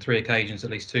 seasons, on 3 occasions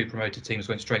at least 2 promoted teams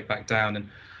went straight back down,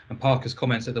 and Parker's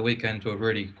comments at the weekend were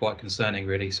really quite concerning,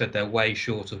 really. He said they're way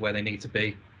short of where they need to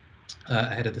be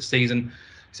ahead of the season.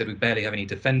 He said we barely have any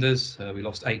defenders. We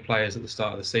lost 8 players at the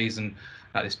start of the season.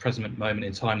 At this present moment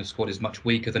in time, the squad is much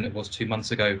weaker than it was 2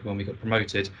 months ago when we got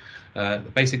promoted.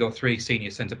 Basically got 3 senior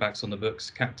centre-backs on the books: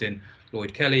 captain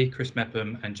Lloyd Kelly, Chris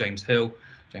Mepham and James Hill.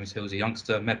 James Hill's a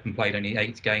youngster. Mepham played only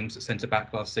 8 games at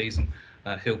centre-back last season.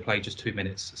 Hill played just 2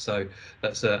 minutes. So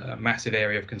that's a massive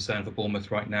area of concern for Bournemouth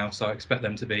right now. So I expect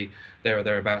them to be there or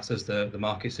thereabouts, as the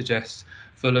market suggests.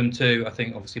 Fulham too. I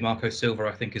think obviously Marco Silva,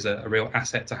 I think, is a real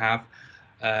asset to have.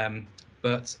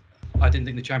 But I didn't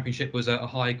think the Championship was a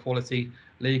high quality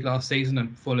league last season,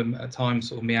 and Fulham at times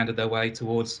sort of meandered their way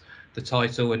towards the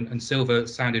title, and Silva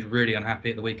sounded really unhappy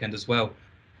at the weekend as well.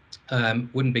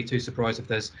 Wouldn't be too surprised if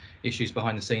there's issues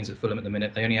behind the scenes at Fulham at the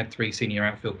minute. They only had 3 senior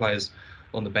outfield players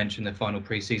on the bench in their final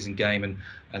pre-season game,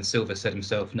 and Silva said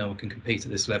himself no one can compete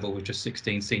at this level with just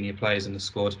 16 senior players in the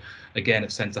squad. Again,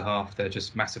 at centre half, they're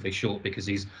just massively short because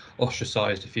he's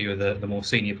ostracised a few of the more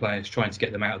senior players, trying to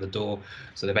get them out of the door.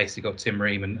 So they basically got Tim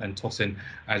Ream and Tosin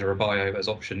Adarabioyo as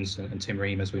options, and Tim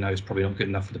Ream, as we know, is probably not good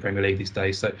enough for the Premier League these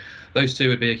days. So those 2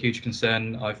 would be a huge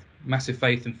concern. I've massive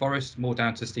faith in Forest, more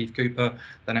down to Steve Cooper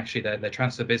than actually their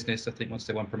transfer business. I think once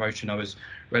they won promotion, I was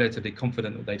relatively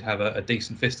confident that they'd have a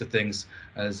decent fist of things,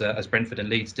 as Brentford and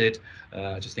Leeds did.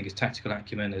 I just think his tactical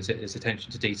acumen, his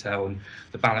attention to detail, and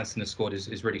the balance in the squad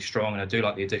is really strong, and I do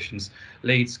like the additions.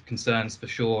 Leeds concerns for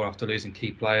sure after losing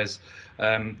key players.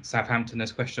 Southampton,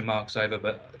 there's question marks over,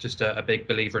 but just a big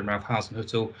believer in Ralph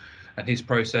Hasenhüttl and his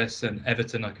process. And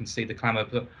Everton, I can see the clamour,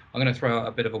 but I'm going to throw out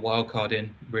a bit of a wild card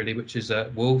in, really, which is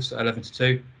Wolves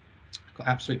 11-2. Got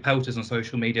absolute pelters on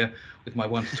social media with my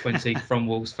 1-20 from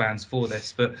Wolves fans for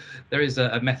this, but there is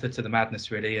a method to the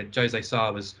madness, really. And Jose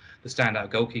Sarr was the standout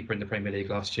goalkeeper in the Premier League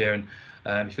last year,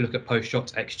 and if you look at post-shot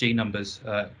XG numbers,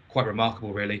 quite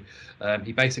remarkable, really.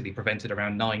 He basically prevented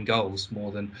around 9 goals,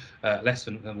 less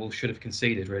than Wolves should have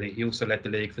conceded, really. He also led the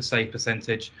league for save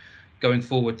percentage. Going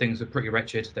forward, things are pretty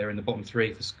wretched. They're in the bottom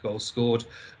 3 for goals scored.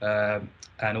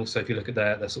 And also, if you look at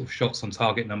their sort of shots on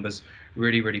target numbers,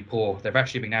 really, really poor. They've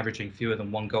actually been averaging fewer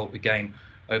than 1 goal per game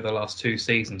over the last 2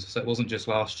 seasons. So it wasn't just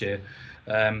last year.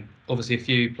 Obviously, a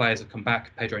few players have come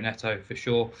back, Pedro Neto for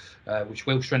sure, which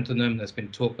will strengthen them. There's been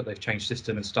talk that they've changed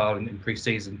system and style in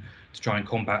pre-season to try and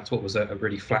combat what was a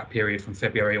really flat period from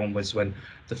February onwards, when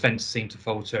defence seemed to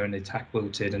falter and the attack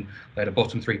wilted, and they had a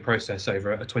bottom 3 process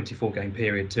over a 24-game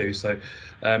period too. So,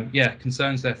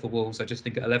 concerns there for Wolves. I just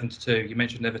think at 11-2, you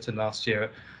mentioned Everton last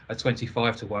year at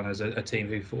 25-1 as a team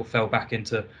who sort of fell back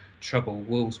into trouble.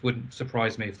 Wolves wouldn't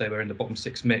surprise me if they were in the bottom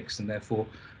 6 mix, and therefore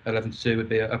 11-2 would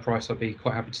be a price I'd be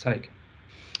quite happy to take.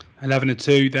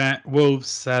 11-2 there,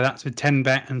 Wolves. That's with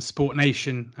 10bet and Sport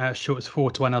Nation. Short as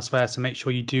 4-1 elsewhere. So make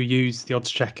sure you do use the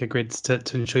Oddschecker grids to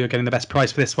ensure you're getting the best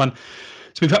price for this one.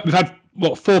 So we've had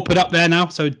 4 put up there now.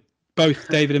 So both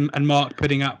David and Mark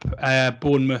putting up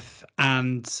Bournemouth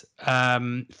and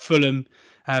Fulham.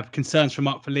 Concerns from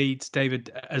Mark for Leeds,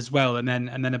 David as well, and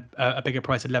then a bigger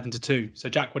price at 11-2. So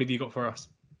Jack, what have you got for us?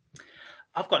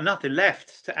 I've got nothing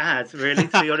left to add, really,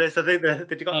 to be honest. I think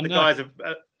the guys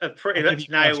have pretty much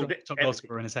nailed it. Top goal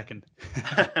scorer in a second.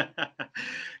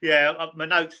 Yeah, my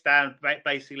notes down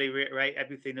basically reiterate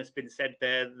everything that's been said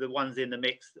there. The ones in the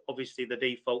mix, obviously the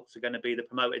defaults are going to be the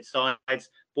promoted sides.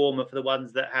 Bournemouth are the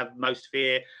ones that have most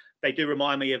fear. They do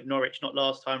remind me of Norwich, not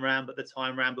last time round, but the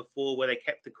time round before, where they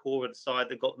kept the core of the side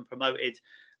that got them promoted.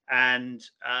 And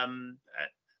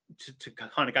to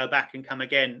kind of go back and come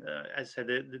again, as I said,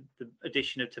 the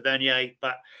addition of Tavernier,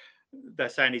 but they're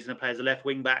saying he's going to play as a left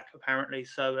wing back apparently,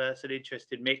 so it's an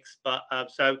interesting mix. But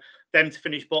so them to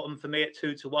finish bottom for me at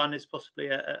 2-1 is possibly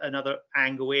another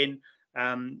angle in,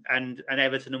 and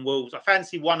Everton and Wolves. I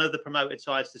fancy one of the promoted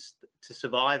sides to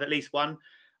survive, at least one.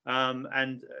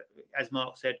 And as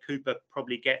Mark said, Cooper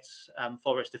probably gets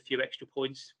Forest a few extra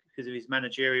points because of his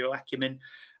managerial acumen.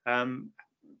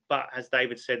 But as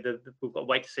David said, we've got to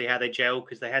wait to see how they gel,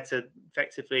 because they had to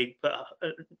effectively put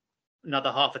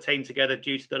another half a team together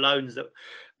due to the loans that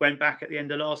went back at the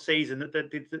end of last season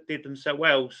that did them so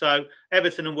well. So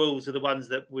Everton and Wolves are the ones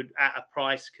that would at a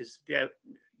price, because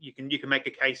you can make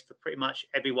a case for pretty much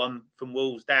everyone from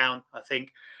Wolves down, I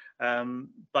think.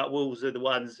 But Wolves are the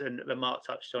ones, and Mark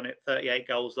touched on it, 38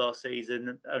 goals last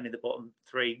season. Only the bottom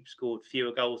three scored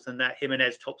fewer goals than that.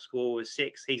 Jimenez, top scorer, was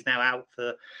 6. He's now out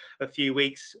for a few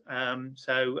weeks.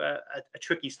 So a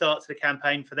tricky start to the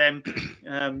campaign for them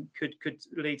could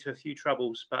lead to a few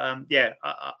troubles. But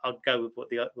I'll go with what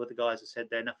the guys have said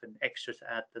there. Nothing extra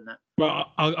to add than that.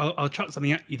 Well, I'll chuck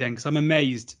something at you then, because I'm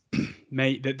amazed,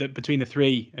 mate, that between the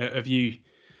three of you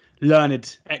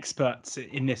learned experts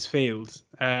in this field,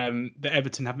 that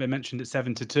Everton haven't been mentioned at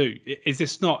 7-2. Is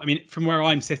this not? I mean, from where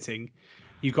I'm sitting,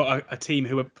 you've got a team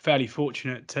who were fairly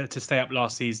fortunate to stay up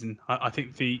last season. I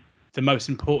think the most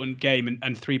important game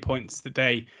and 3 points that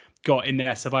they got in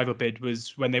their survival bid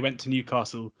was when they went to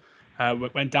Newcastle,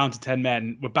 went down to 10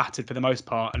 men, were battered for the most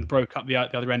part, and broke up the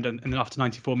other end, and then after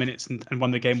 94 minutes and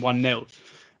won the game 1-0.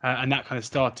 And that kind of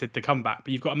started the comeback.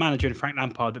 But you've got a manager in Frank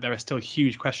Lampard that there are still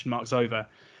huge question marks over.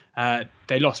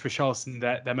 They lost Richarlison,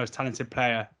 their most talented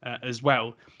player, as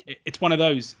well. It's one of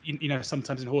those,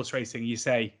 sometimes in horse racing, you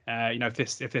say,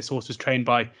 if this horse was trained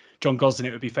by John Gosden,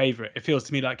 it would be favourite. It feels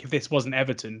to me like if this wasn't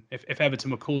Everton, if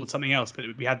Everton were called something else, but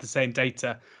we had the same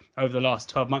data over the last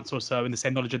 12 months or so and the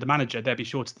same knowledge of the manager, they'd be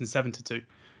shorter than 7-2. But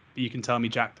you can tell me,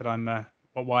 Jack, that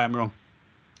why I'm wrong.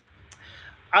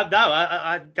 No,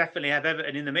 I definitely have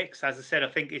Everton in the mix. As I said, I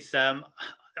think it's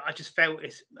I just felt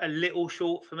it's a little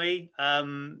short for me,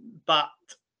 but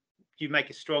you make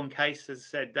a strong case, as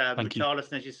I said.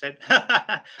 Richarlison, as you said,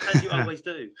 as you always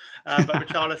do. But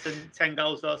Richarlison, 10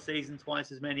 goals last season,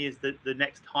 twice as many as the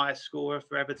next highest scorer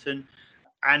for Everton,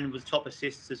 and was top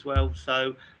assists as well.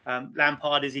 So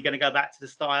Lampard, is he going to go back to the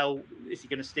style? Is he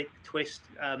going to stick twist?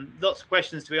 Lots of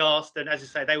questions to be asked. And as I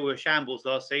say, they were a shambles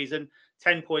last season.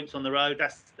 10 points on the road.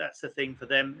 That's the thing for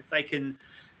them. If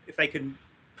they can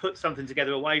put something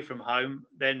together away from home,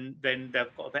 then they've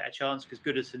got a better chance, because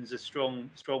Goodison's a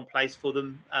strong place for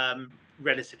them,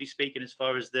 relatively speaking, as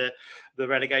far as the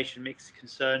relegation mix is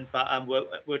concerned. But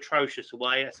we're atrocious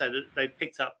away. So they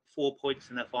picked up 4 points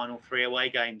in their final 3 away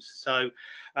games. So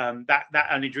that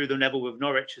only drew them level with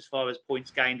Norwich as far as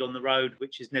points gained on the road,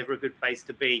 which is never a good place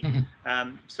to be.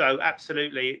 So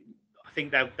absolutely, I think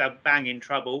they're bang in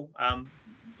trouble.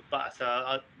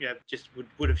 But just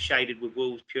would have shaded with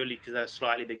Wolves purely because they're a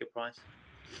slightly bigger price.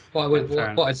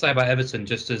 What I'd say about Everton,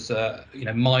 just as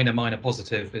minor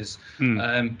positive, is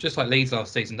just like Leeds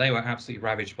last season, they were absolutely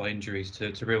ravaged by injuries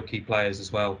to real key players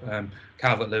as well.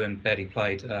 Calvert-Lewin barely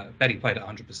played. Barely played at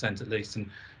 100% at least, and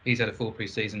he's had a full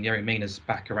pre-season. Yerry Mina's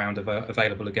back around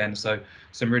available again. So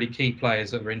some really key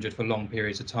players that were injured for long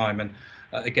periods of time. And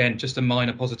again, just a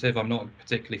minor positive. I'm not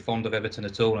particularly fond of Everton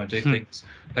at all. And I do think there's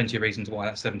plenty of reasons why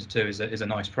that 7-2 is a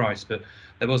nice price. But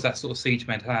there was that sort of siege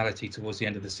mentality towards the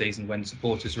end of the season when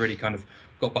supporters really kind of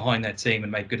got behind their team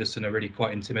and made Goodison a really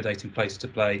quite intimidating place to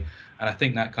play. And I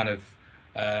think that kind of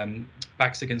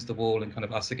backs against the wall and kind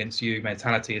of us against you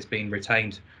mentality has been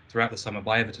retained throughout the summer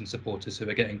by Everton supporters, who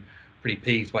are getting pretty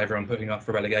peeved by everyone putting up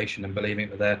for relegation and believing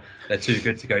that they're too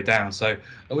good to go down. So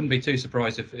I wouldn't be too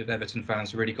surprised if Everton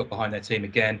fans really got behind their team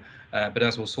again. But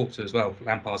as we'll talk to as well,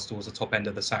 Lampard's towards the top end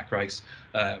of the sack race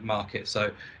market.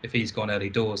 So if he's gone early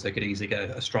doors, they could easily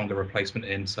get a stronger replacement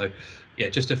in. So yeah,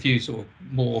 just a few sort of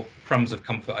more crumbs of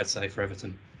comfort, I'd say, for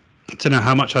Everton. I don't know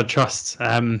how much I'd trust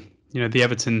the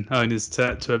Everton owners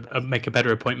to make a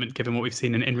better appointment, given what we've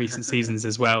seen in recent seasons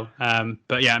as well.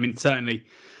 But yeah, I mean, certainly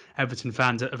Everton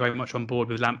fans are very much on board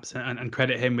with Lamps and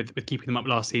credit him with keeping them up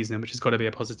last season, which has got to be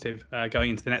a positive going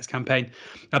into the next campaign.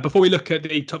 Before we look at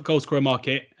the top goal scorer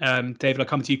market, David, I'll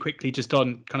come to you quickly just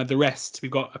on kind of the rest.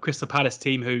 We've got a Crystal Palace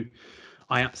team who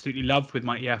I absolutely love with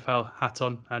my EFL hat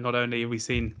on. Not only have we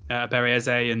seen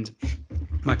Berrieze and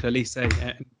Michael Elise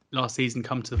last season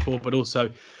come to the fore, but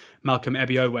also Malcolm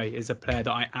Ebiowe is a player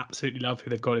that I absolutely love, who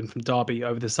they've got in from Derby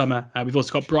over the summer. We've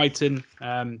also got Brighton,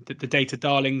 the data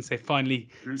darlings. They finally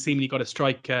seemingly got a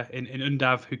striker in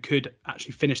Undav who could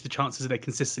actually finish the chances that they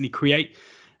consistently create.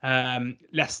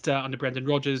 Leicester under Brendan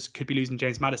Rodgers could be losing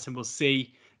James Maddison. We'll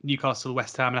see. Newcastle,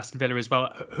 West Ham, and Aston Villa as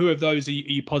well. Who of those are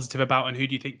you positive about, and who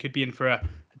do you think could be in for a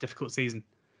difficult season?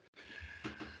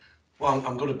 Well,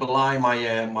 I'm going to belie my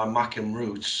Mackem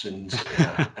roots, and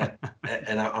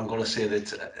I'm going to say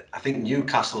that I think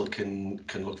Newcastle can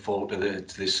look forward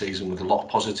to this season with a lot of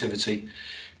positivity.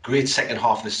 Great second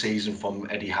half of the season from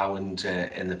Eddie Howe and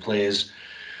the players.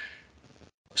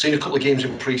 I've seen a couple of games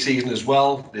in pre-season as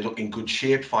well. They look in good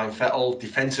shape. Fine Fettel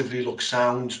defensively looks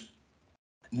sound.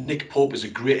 Nick Pope is a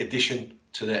great addition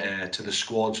to the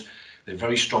squad. They're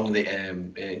very strong in the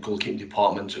goalkeeping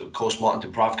department. Of course,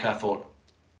 Martin Dubravka, I thought,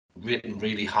 written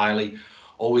really highly.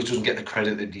 Always doesn't get the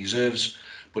credit that he deserves.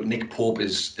 But Nick Pope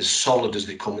is as solid as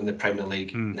they come in the Premier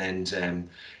League, and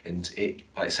like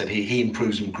I said, he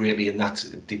improves them greatly in that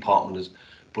department.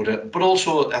 But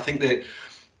also, I think that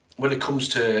when it comes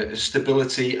to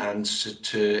stability and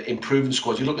to improving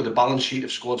squads, you look at the balance sheet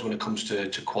of squads when it comes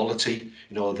to quality.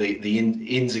 You know, the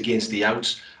ins against the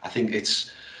outs. I think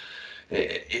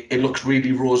it looks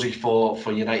really rosy for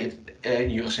United,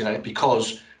 Newcastle United,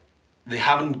 because they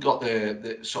haven't got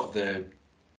the sort of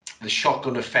the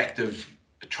shotgun effect of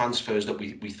transfers that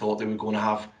we thought they were going to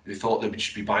have. They thought they would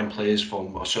just be buying players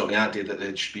from, or certainly I did, that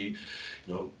they should be,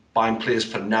 buying players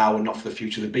for now and not for the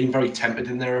future. They've been very tempered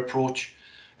in their approach.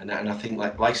 And I think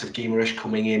likes of Guimaraes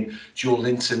coming in, Joe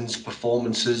Linton's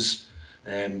performances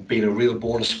being a real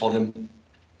bonus for them,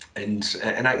 and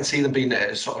I can see them being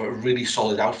a sort of a really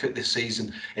solid outfit this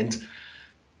season. And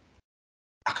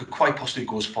I could quite possibly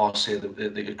go as far as say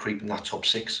that they could creep in that top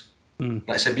six. Like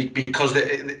I said, because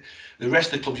the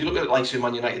rest of the clubs, you look at like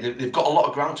Man United, they've got a lot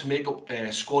of ground to make up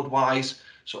squad-wise.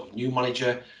 Sort of new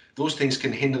manager. Those things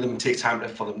can hinder them and take time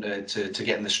for them to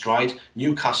get in the stride.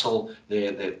 Newcastle,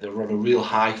 they're on a real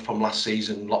high from last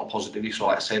season, a lot of positivity. So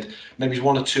like I said, maybe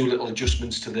one or two little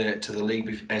adjustments to the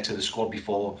league, to the squad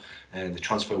before the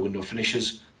transfer window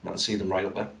finishes. I can see them right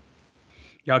up there.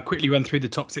 Yeah, I'll quickly run through the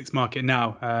top six market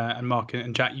now, and Mark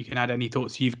and Jack, you can add any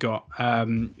thoughts you've got.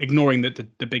 Ignoring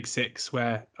the big six,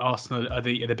 where Arsenal are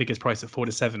the biggest price at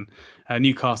 4-7,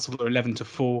 Newcastle are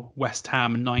 11-4, West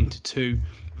Ham 9-2,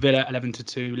 Villa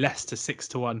 11-2, Leicester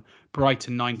 6-1,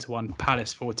 Brighton 9-1,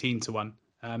 Palace 14-1.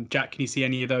 Jack, can you see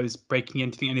any of those breaking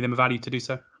in? Do you think any of them are valued to do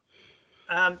so?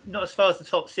 Not as far as the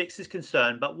top six is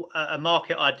concerned, but a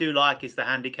market I do like is the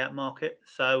handicap market.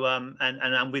 So, and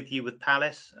I'm with you with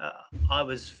Palace. I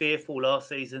was fearful last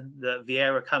season that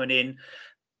Vieira coming in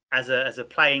as a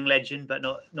playing legend, but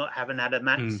not having had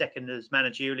a second as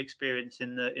managerial experience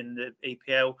in the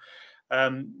EPL.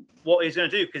 What he's going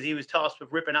to do, because he was tasked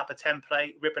with ripping up a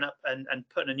template, ripping up and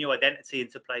putting a new identity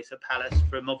into place at Palace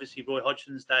from obviously Roy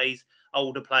Hodgson's days,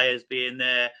 older players being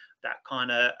there, that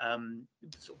kind of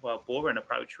boring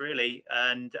approach really,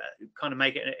 and kind of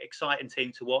make it an exciting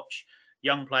team to watch.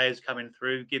 Young players coming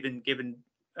through, giving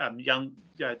young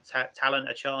talent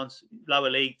a chance, lower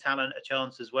league talent a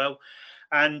chance as well,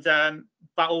 and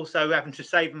but also having to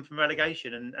save them from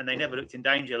relegation, and they never looked in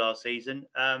danger last season.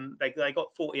 They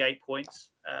got 48 points,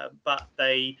 but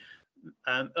they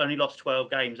only lost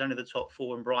 12 games. Only the top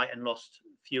four and Brighton lost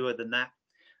fewer than that.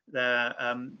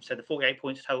 So the 48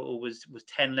 points total was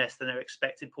 10 less than their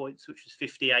expected points, which was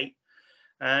 58.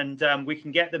 And we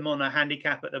can get them on a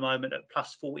handicap at the moment at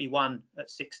plus 41 at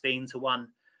 16-1.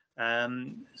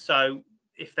 So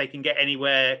if they can get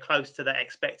anywhere close to that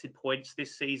expected points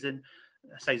this season,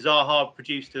 say Zaha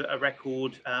produced a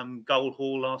record goal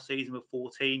haul last season with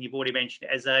 14. You've already mentioned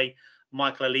Eze.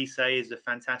 Michael Elise is a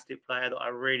fantastic player that I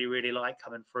really, really like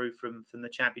coming through from the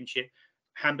Championship.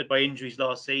 Hampered by injuries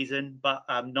last season, but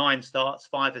 9 starts,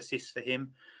 5 assists for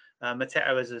him.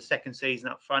 Mateo has a second season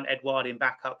up front. Edouard in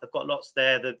backup. They've got lots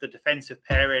there. The defensive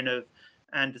pairing of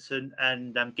Anderson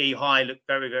and Guy High look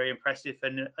very, very impressive.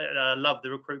 And I love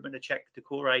the recruitment of Czech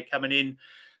Decore coming in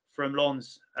from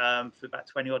Lens for about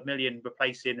 20-odd million,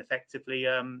 replacing effectively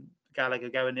Gallagher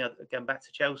going back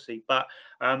to Chelsea. But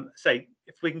say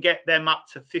if we can get them up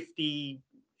to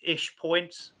 50-ish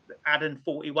points, adding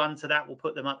 41 to that will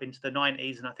put them up into the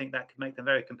 90s, and I think that could make them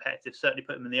very competitive. Certainly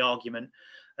put them in the argument.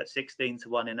 at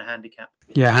 16-1 in a handicap.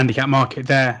 Yeah, handicap market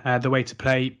there. The way to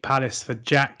play Palace for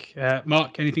Jack.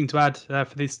 Mark, anything to add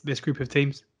for this group of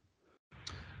teams?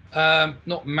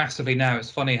 Not massively now.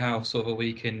 It's funny how sort of a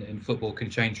week in football can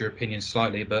change your opinion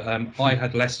slightly. But I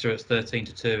had Leicester at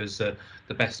 13-2 as the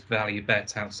best value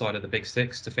bet outside of the Big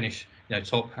Six to finish,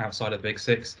 top outside of the Big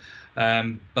Six.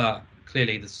 But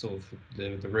clearly, the sort of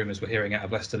the rumours we're hearing out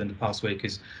of Leicester in the past week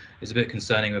is a bit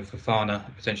concerning, with Fofana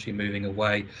potentially moving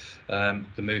away.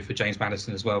 The move for James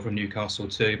Maddison as well from Newcastle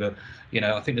too. But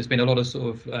I think there's been a lot of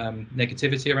sort of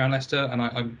negativity around Leicester, and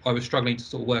I was struggling to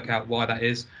sort of work out why that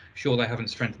is. Sure, they haven't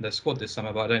strengthened their squad this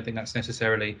summer, but I don't think that's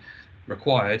necessarily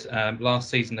required. Last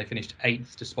season they finished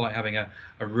 8th despite having a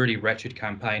really wretched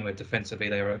campaign where defensively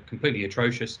they were completely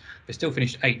atrocious. They still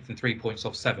finished 8th and 3 points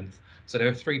off 7th. So they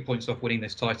were 3 points off winning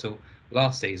this title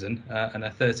last season, and they're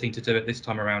 13-2 it this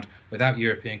time around without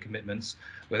European commitments,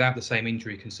 without the same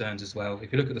injury concerns as well.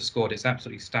 If you look at the squad, it's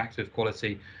absolutely stacked with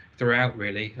quality throughout,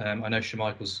 really. I know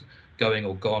Schmeichel's going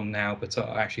or gone now, but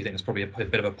I actually think it's probably a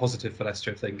bit of a positive for Leicester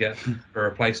if they can get a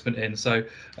replacement in. So,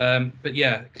 but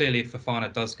yeah, clearly if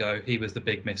Fofana does go, he was the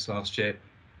big miss last year.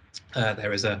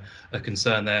 There is a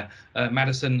concern there.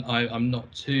 Maddison, I'm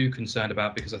not too concerned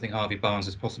about, because I think Harvey Barnes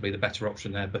is possibly the better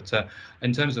option there. But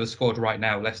in terms of the squad right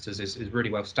now, Leicester's is really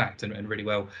well stacked and really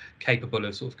well capable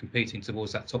of sort of competing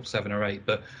towards that top 7 or 8.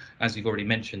 But as you've already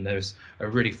mentioned, there's a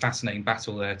really fascinating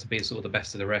battle there to be sort of the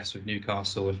best of the rest with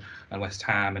Newcastle and West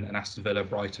Ham and Aston Villa,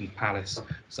 Brighton, Palace.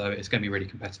 So it's going to be really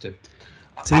competitive.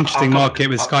 It's an interesting market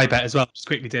with Sky Bet as well. Just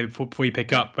quickly, David, before you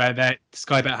pick up, where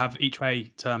Sky Bet have each way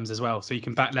terms as well. So you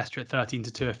can back Leicester at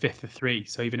 13-2, a 5th of 3.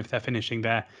 So even if they're finishing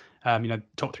there,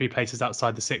 top 3 places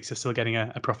outside the 6, you're still getting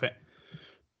a profit.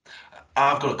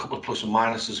 I've got a couple of plus and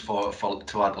minuses for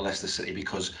to add to Leicester City,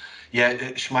 because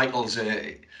Schmeichel's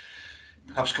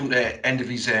perhaps come to the end of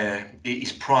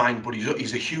his prime, but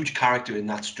he's a huge character in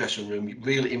that dressing room.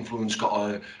 Real influence, got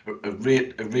a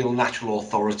real natural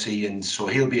authority, and so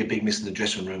he'll be a big miss in the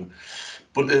dressing room.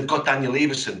 But they've got Daniel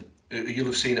Everson, who you'll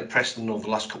have seen at Preston over the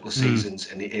last couple of seasons,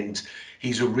 and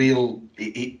he's a real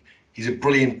he's a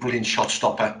brilliant shot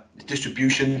stopper. The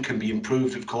distribution can be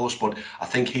improved, of course, but I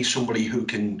think he's somebody who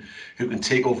can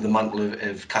take over the mantle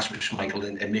of Kasper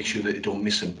Schmeichel and make sure that they don't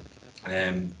miss him.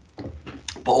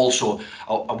 But also,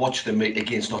 I watched them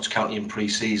against Notts County in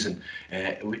pre-season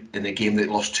in a game that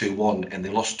lost 2-1, and they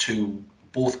lost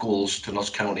both goals to Notts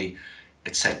County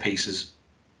at set pieces.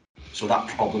 So that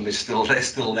problem is still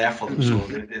there for them. So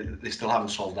they still haven't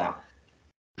solved that.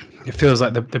 It feels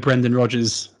like the Brendan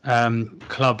Rodgers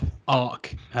club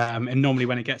arc, and normally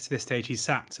when it gets to this stage, he's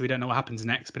sacked, so we don't know what happens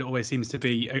next. But it always seems to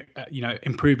be,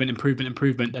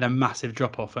 improvement, then a massive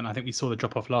drop off. And I think we saw the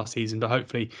drop off last season, but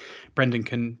hopefully Brendan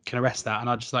can arrest that. And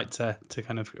I'd just like to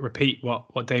kind of repeat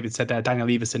what David said there. Daniel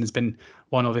Everson has been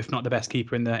one of, if not the best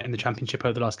keeper in the Championship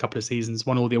over the last couple of seasons.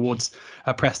 Won all the awards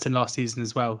at Preston last season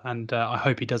as well, and I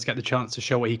hope he does get the chance to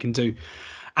show what he can do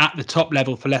at the top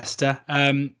level for Leicester.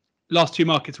 Last 2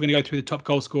 markets, we're going to go through the top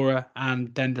goal scorer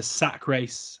and then the sack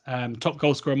race. Top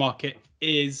goal scorer market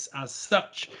is as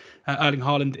such. Erling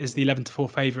Haaland is the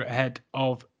 11-4 favourite ahead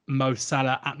of Mo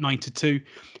Salah at 9-2.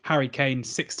 Harry Kane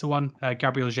 6-1.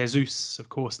 Gabriel Jesus, of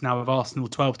course, now of Arsenal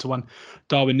 12-1.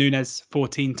 Darwin Núñez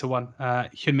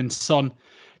 14-1. Heung-min Son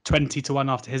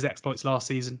 20-1 after his exploits last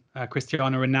season.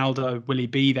 Cristiano Ronaldo, will he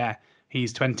be there?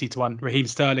 He's 20-1. Raheem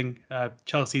Sterling,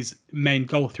 Chelsea's main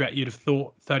goal threat, you'd have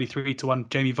thought, 33-1.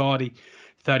 Jamie Vardy,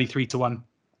 33-1.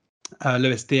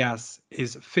 Luis Diaz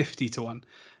is 50-1.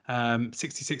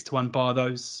 66-1 bar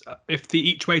those. If the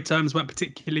each way terms weren't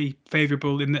particularly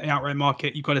favourable in the outright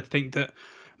market, you've got to think that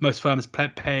most firms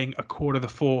paying a quarter of the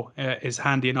 4 is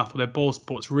handy enough. Although Ball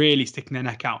Sports really sticking their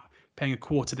neck out, paying a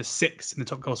quarter to 6 in the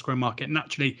top goal scoring market.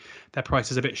 Naturally, their price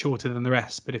is a bit shorter than the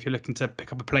rest, but if you're looking to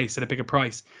pick up a place at a bigger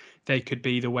price, they could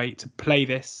be the way to play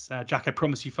this. Jack, I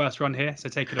promise you first run here, so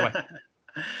take it away.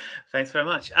 Thanks very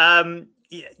much.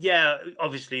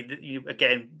 Obviously,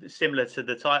 again, similar to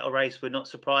the title race, we're not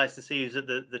surprised to see who's at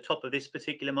the top of this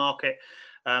particular market.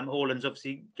 Haaland's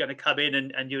obviously going to come in,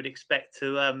 and you would expect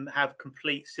to have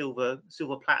complete silver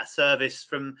platter service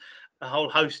from a whole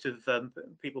host of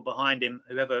people behind him,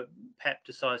 whoever Pep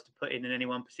decides to put in any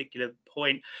one particular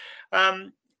point.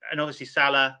 And obviously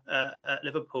Salah at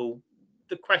Liverpool.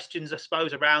 The questions, I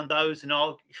suppose, around those, and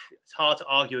it's hard to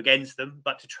argue against them,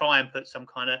 but to try and put some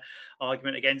kind of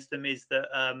argument against them is that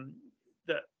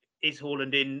is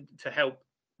Haaland in to help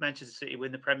Manchester City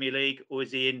win the Premier League, or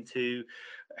is he in to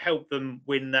help them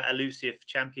win that elusive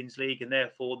Champions League? And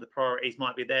therefore, the priorities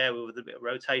might be there with a bit of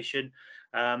rotation.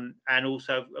 And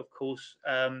also, of course,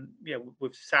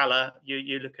 with Salah,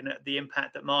 you're looking at the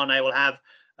impact that Mane will have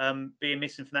being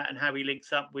missing from that, and how he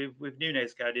links up with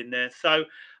Nunes going in there. So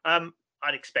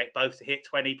I'd expect both to hit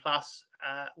 20 plus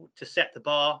to set the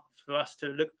bar for us to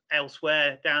look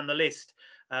elsewhere down the list.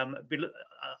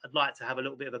 I'd like to have a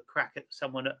little bit of a crack at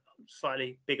someone at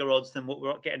slightly bigger odds than what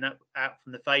we're getting out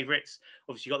from the favourites.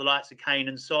 Obviously, you've got the likes of Kane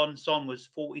and Son. Son was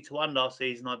 40-1 last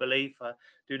season, I believe. I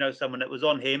do know someone that was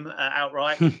on him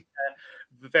outright.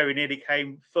 Very nearly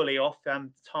came fully off,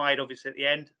 tied obviously at the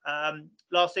end.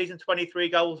 Last season, 23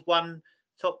 goals, won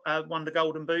the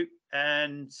Golden Boot,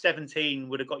 and 17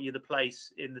 would have got you the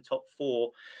place in the top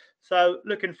 4. So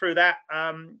looking through that,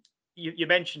 you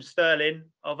mentioned Sterling.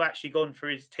 I've actually gone for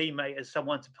his teammate as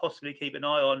someone to possibly keep an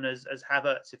eye on as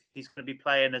Havertz, if he's going to be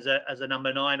playing as a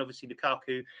number 9. Obviously,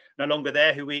 Lukaku no longer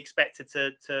there, who we expected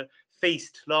to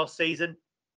feast last season.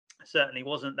 Certainly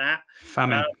wasn't that.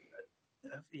 Famine.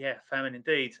 Famine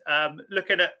indeed.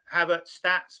 Looking at Havertz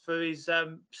stats for his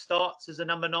starts as a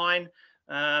number 9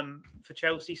 for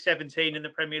Chelsea, 17 in the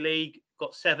Premier League,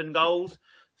 got 7 goals.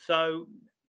 So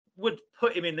would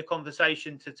put him in the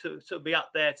conversation to sort of be up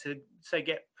there to say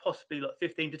get possibly like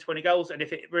 15 to 20 goals. And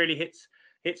if it really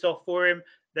hits off for him,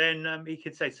 then he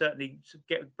could say certainly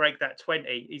break that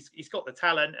 20. He's got the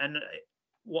talent, and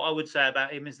what I would say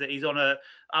about him is that he's on a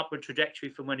upward trajectory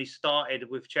from when he started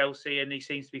with Chelsea, and he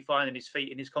seems to be finding his feet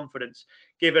and his confidence.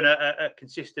 Given a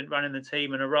consistent run in the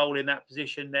team and a role in that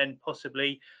position, then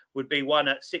possibly would be one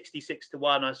at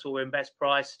 66-1. I saw him best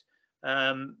priced,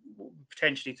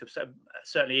 potentially to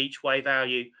certainly each way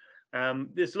value.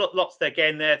 There's lots there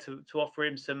again there to offer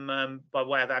him some by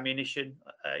way of ammunition.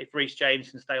 If Reece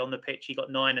James can stay on the pitch, he got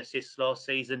 9 assists last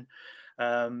season.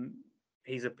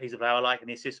 He's a player I like in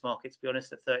the assist market, to be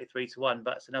honest, at 33-1,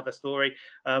 but it's another story.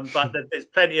 But there's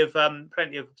plenty of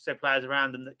players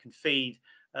around them that can feed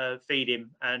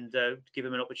him and give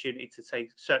him an opportunity to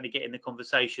certainly get in the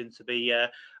conversation to be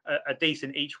a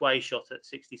decent each way shot at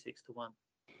 66-1.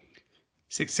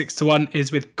 66-1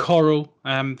 is with Coral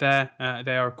there.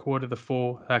 They are a quarter of the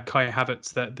 4. Kai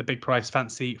Havertz, the big price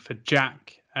fancy for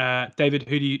Jack. David,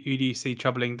 who do you see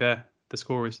troubling the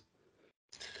scorers?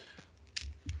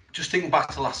 Just thinking back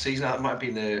to last season, that might have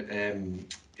been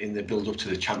in the build-up to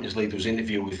the Champions League. There was an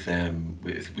interview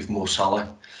with Mo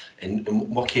Salah, and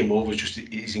what came over was just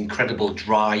his incredible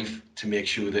drive to make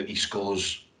sure that he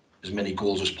scores as many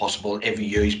goals as possible. Every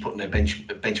year he's putting a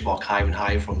benchmark higher and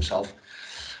higher for himself.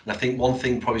 And I think one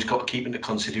thing probably he's got to keep into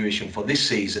consideration for this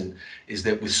season is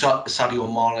that with Sadio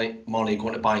Mane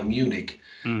going to Bayern Munich,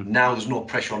 now there's no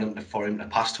pressure on him for him to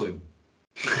pass to him.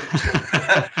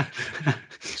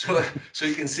 So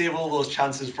he can save all those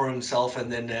chances for himself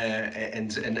and then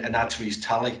and add to his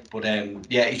tally. But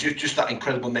he's just that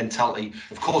incredible mentality.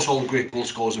 Of course, all the great goal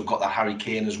scorers have got that. Harry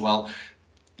Kane as well.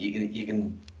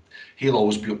 He'll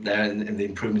always be up there, and the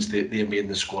improvements they've made in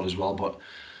the squad as well. But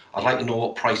I'd like to know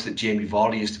what price that Jamie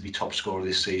Vardy is to be top scorer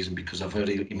this season, because I've heard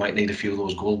he might need a few of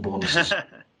those goal bonuses.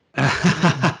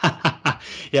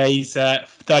 Yeah, he's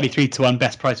 33-1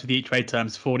 best price with the each way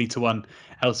terms, 40-1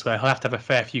 elsewhere. He'll have to have a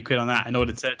fair few quid on that in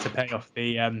order to pay off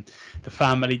the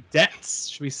family debts,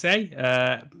 should we say?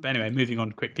 But anyway, moving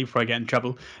on quickly before I get in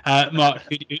trouble. Mark,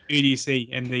 who do you see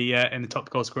in the top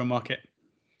goal scorer market?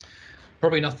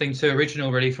 Probably nothing too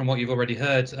original, really, from what you've already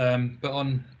heard. But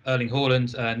on Erling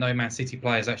Haaland, no Man City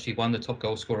players actually won the top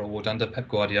goal scorer award under Pep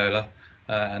Guardiola.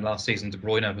 And last season, De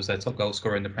Bruyne was their top goal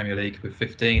scorer in the Premier League with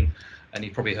 15. And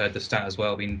you've probably heard the stat as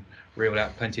well, been reeled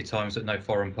out plenty of times that no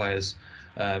foreign players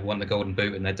won the Golden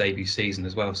Boot in their debut season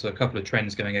as well. So a couple of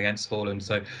trends going against Haaland.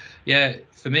 So, yeah,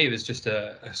 for me, it was just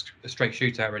a straight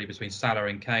shootout, really, between Salah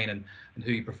and Kane and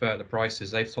who you prefer at the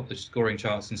prices. They've topped the scoring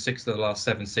charts in 6 of the last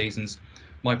 7 seasons.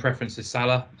 My preference is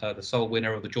Salah, the sole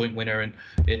winner or the joint winner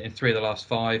in 3 of the last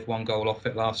 5, 1 goal off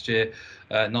it last year.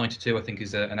 92, I think,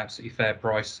 is an absolutely fair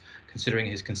price, considering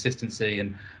his consistency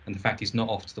and the fact he's not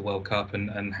off to the World Cup.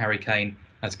 And Harry Kane,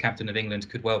 as captain of England,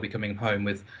 could well be coming home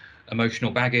with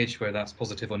emotional baggage, whether that's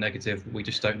positive or negative, we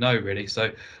just don't know, really.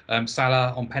 So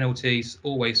Salah on penalties,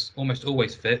 almost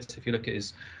always fit. If you look at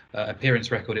his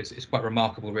appearance record, it's quite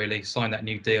remarkable, really. Signed that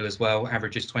new deal as well,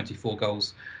 averages 24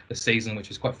 goals a season, which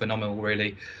is quite phenomenal,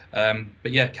 really.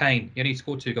 But yeah, Kane, he only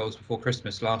scored 2 goals before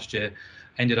Christmas last year,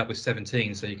 ended up with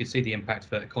 17, so you could see the impact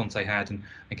that Conte had, and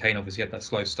Kane obviously had that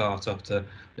slow start after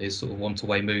his sort of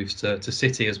want-away moves to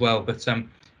City as well. But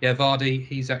yeah, Vardy,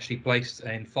 he's actually placed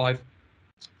in 5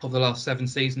 of the last 7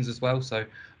 seasons as well, so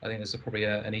I think there's probably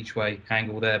an each way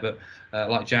angle there. But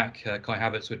like Jack, Kai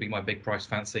Havertz would be my big price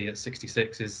fancy at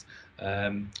 66. Is I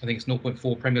think it's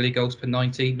 0.4 Premier League goals per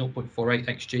 90, 0.48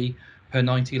 XG per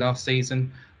 90 last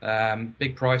season.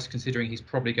 Big price, considering he's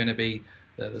probably going to be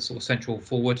the sort of central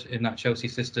forward in that Chelsea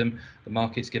system. The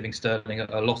market's giving Sterling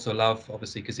a lot of love,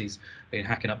 obviously, because he's been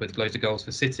hacking up with loads of goals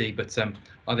for City. But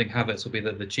I think Havertz will be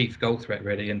the chief goal threat,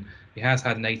 really. And he has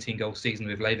had an 18-goal season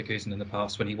with Leverkusen in the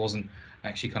past when he wasn't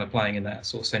actually kind of playing in that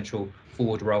sort of central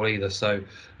forward role either. So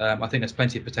I think there's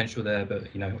plenty of potential there, but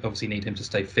obviously need him to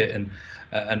stay fit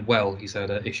and well. He's had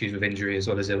issues with injury as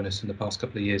well as illness in the past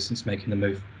couple of years since making the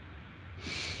move.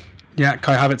 Yeah,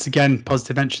 Kai Havertz again,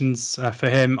 positive mentions for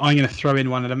him. I'm going to throw in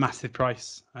one at a massive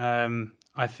price.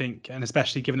 I think, and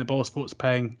especially given that Ball Sports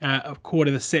paying a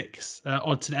quarter to 6,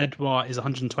 Odsonne Edouard is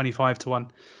 125 to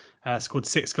 1. Scored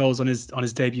 6 goals on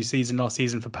his debut season last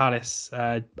season for Palace.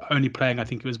 Only playing, I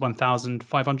think it was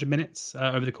 1,500 minutes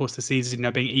over the course of the season.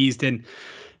 Being eased in,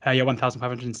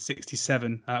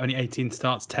 1,567. Only 18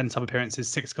 starts, 10 sub appearances,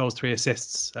 6 goals, 3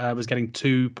 assists. Was getting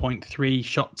 2.3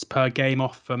 shots per game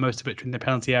off, most of it in the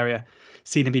penalty area.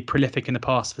 Seen him be prolific in the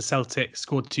past for Celtic.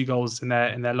 Scored 2 goals in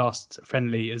their last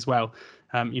friendly as well.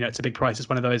 It's a big price. It's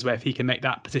one of those where if he can make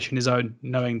that position his own,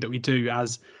 knowing that we do,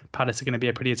 as Palace are going to be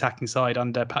a pretty attacking side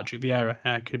under Patrick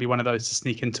Vieira, could be one of those to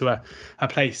sneak into a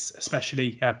place,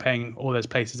 especially paying all those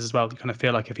places as well. You kind of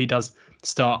feel like if he does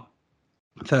start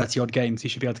 30 odd games, he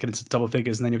should be able to get into double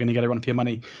figures, and then you're going to get a run for your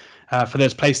money for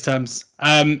those place terms.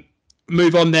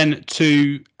 Move on then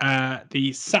to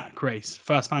the sack race.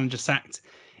 First manager sacked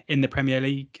in the Premier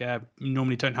League. You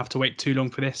normally don't have to wait too long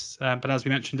for this, but as we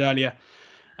mentioned earlier,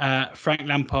 Frank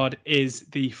Lampard is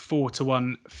the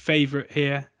 4-1 favourite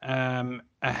here,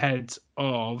 ahead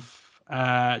of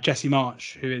Jesse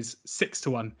Marsch, who is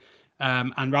 6-1,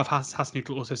 and Ralph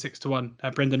Hasenhüttl also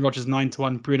 6-1. Brendan Rodgers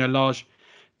 9-1, Bruno Lage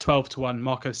 12-1,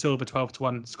 Marco Silva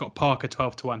 12-1, Scott Parker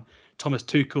 12-1, Thomas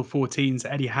Tuchel 14s,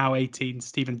 Eddie Howe 18,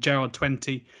 Steven Gerrard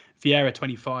 20, Vieira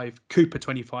 25, Cooper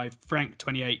 25, Frank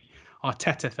 28,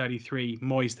 Arteta 33,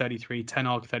 Moyes 33, Ten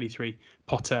Hag 33,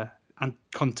 Potter and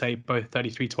Conte both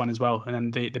 33-1 as well, and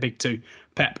then the big two,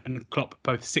 Pep and Klopp,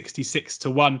 both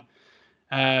 66-1.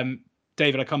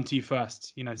 David, I come to you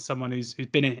first. Someone who's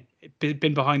been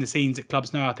behind the scenes at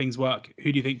clubs, know how things work.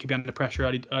 Who do you think could be under pressure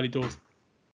early doors?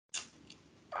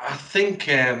 I think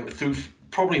through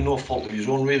probably no fault of his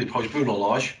own, really, probably Bruno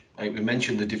Lage. We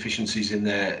mentioned the deficiencies in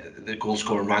the goal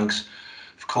scoring ranks.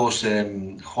 Of course,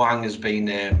 Hwang has been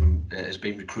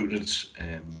recruited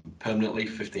permanently,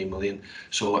 15 million.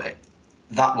 So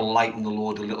that will lighten the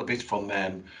load a little bit from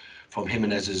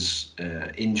Jimenez's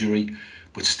injury,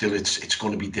 but still, it's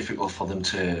going to be difficult for them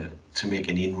to make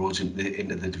any inroads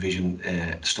into the division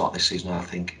to start this season. I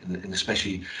think, and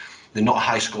especially they're not a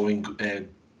high-scoring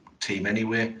team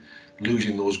anyway.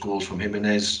 Losing those goals from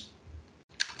Jimenez,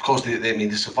 of course, they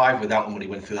survived without him when he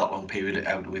went through that long period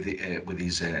out with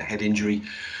his head injury.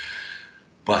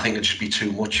 But I think it'd just be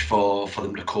too much for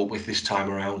them to cope with this time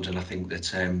around. And I think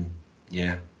that,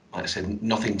 like I said,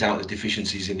 nothing down to the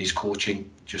deficiencies in his coaching,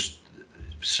 just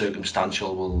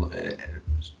circumstantial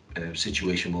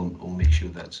situation will make sure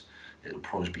that it'll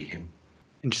probably be him.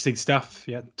 Interesting stuff.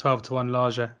 Yeah, 12-1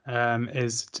 Lage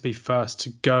is to be first to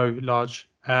go. Lage.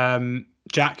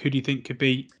 Jack, who do you think could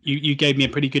be? You gave me a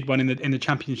pretty good one in the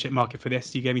Championship market for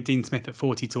this. You gave me Dean Smith at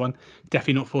 40-1.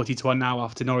 Definitely not 40-1 now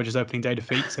after Norwich's opening day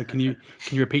defeat. So can you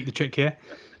repeat the trick here?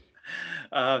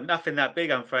 Nothing that big,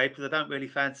 I'm afraid, because I don't really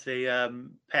fancy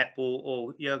Pep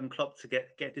or Jurgen Klopp to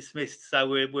get dismissed. So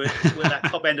we're that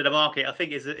top end of the market. I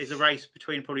think is a race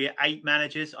between probably 8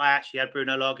 managers. I actually had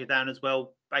Bruno Lage down as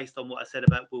well, based on what I said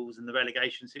about Wolves and the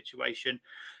relegation situation.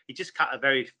 He just cut a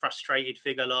very frustrated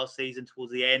figure last season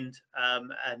towards the end,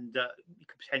 and you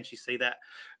could potentially see that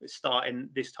starting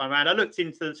this time around. I looked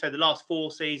into the last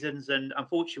 4 seasons, and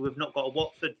unfortunately we've not got a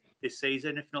Watford this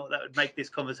season. If not, that would make this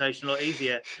conversation a lot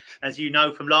easier, as you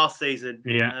know from last season,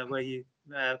 where you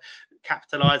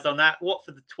capitalised on that.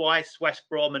 Watford twice, West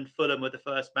Brom and Fulham were the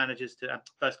first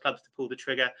clubs to pull the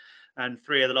trigger, and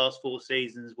 3 of the last 4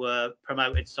 seasons were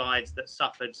promoted sides that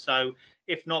suffered. So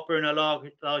if not Bruno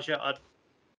Lage,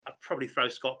 I'd probably throw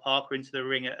Scott Parker into the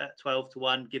ring at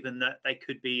 12-1, given that they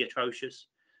could be atrocious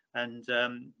and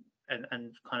kind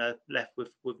of left with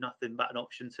nothing but an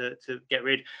option to get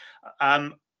rid.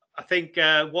 I think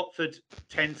Watford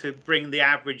tend to bring the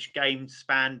average game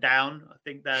span down. I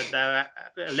think they're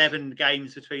 11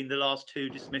 games between the last 2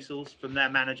 dismissals from their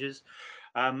managers.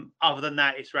 Other than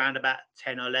that, it's around about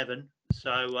 10 or 11.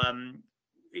 So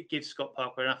it gives Scott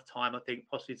Parker enough time, I think,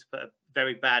 possibly to put a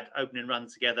very bad opening run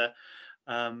together,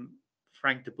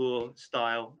 Frank de Boer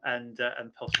style, and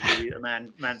possibly a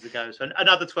man's a go. So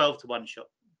another 12-1 shot.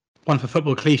 One for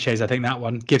football cliches, I think that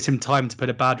one gives him time to put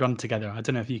a bad run together. I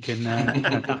don't know if you can.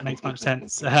 If that makes much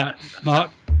sense, Mark.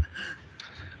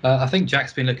 I think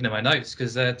Jack's been looking at my notes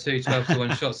because they're two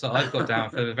 12-1 shots that I've got down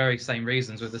for the very same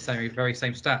reasons with the very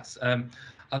same stats.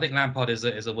 I think Lampard is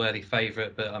a worthy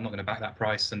favourite, but I'm not going to back that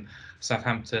price. And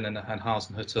Southampton and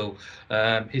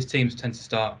Hasenhüttl, his teams tend to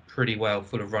start pretty well,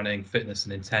 full of running, fitness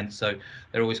and intent. So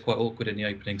they're always quite awkward in the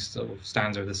opening sort of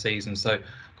stanza of the season. So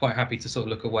quite happy to sort of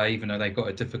look away, even though they've got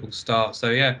a difficult start.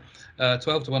 So yeah,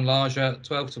 12-1 Larger,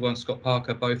 12-1 Scott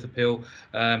Parker, both appeal.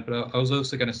 But I was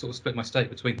also going to sort of split my stake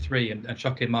between three and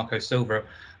chuck in Marco Silva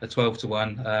at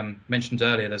 12-1. Mentioned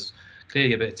earlier, there's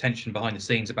clearly a bit of tension behind the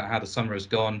scenes about how the summer has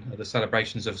gone. The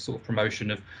celebrations of sort of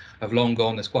promotion have long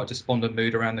gone. There's quite a despondent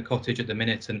mood around the cottage at the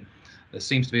minute, and there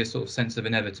seems to be a sort of sense of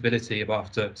inevitability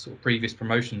after sort of previous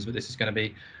promotions, but this is going to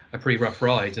be a pretty rough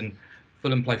ride. And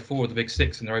Fulham play 4 of the big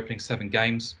 6 in their opening 7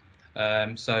 games.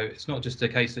 So it's not just a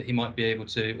case that he might be able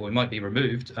to, or he might be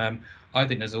removed. I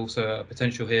think there's also a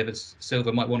potential here that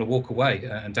Silva might want to walk away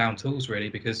and down tools, really,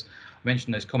 because I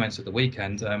mentioned those comments at the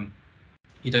weekend.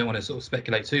 You don't want to sort of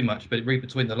speculate too much, but read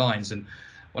between the lines. And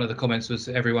one of the comments was,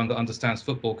 everyone that understands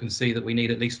football can see that we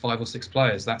need at least 5 or 6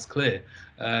 players. That's clear.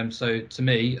 So to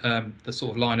me, the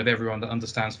sort of line of everyone that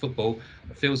understands football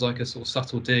feels like a sort of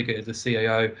subtle dig at the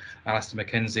CAO, Alistair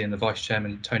McKenzie, and the vice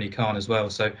chairman, Tony Khan, as well.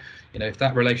 So, if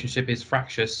that relationship is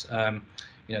fractious,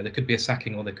 there could be a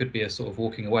sacking, or there could be a sort of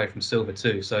walking away from Silva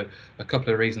too. So a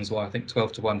couple of reasons why I think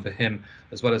 12-1 for him,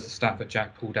 as well as the stat that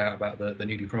Jack pulled out about the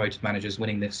newly promoted managers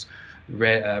winning this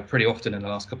pretty often in the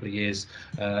last couple of years,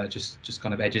 just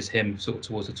kind of edges him sort of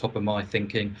towards the top of my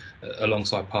thinking,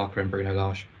 alongside Parker and Bruno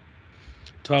Lage.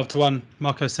 12-1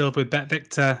 Marco Silva with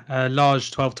BetVictor,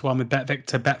 Lage 12-1 with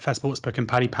BetVictor, Betfair Sportsbook, and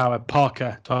Paddy Power.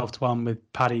 Parker 12-1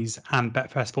 with Paddy's and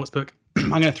Betfair Sportsbook. I'm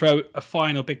going to throw a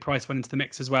final big price one into the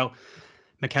mix as well.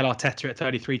 Mikel Arteta at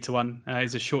 33-1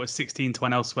 is as short as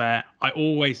 16-1 elsewhere. I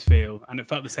always feel, and it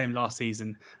felt the same last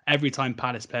season, every time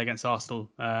Palace play against Arsenal,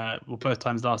 both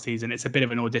times last season, it's a bit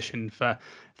of an audition for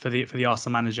the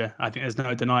Arsenal manager. I think there's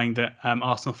no denying that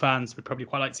Arsenal fans would probably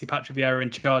quite like to see Patrick Vieira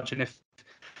in charge, and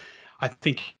I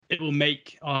think it will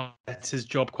make Arteta's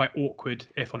job quite awkward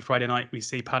if on Friday night we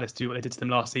see Palace do what they did to them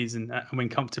last season and win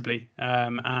comfortably.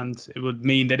 And it would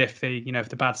mean that if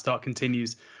the bad start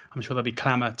continues, I'm sure there'll be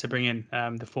clamour to bring in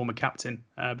the former captain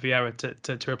Vieira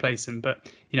to replace him. But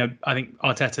I think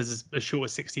Arteta's as short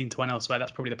as 16-1 elsewhere.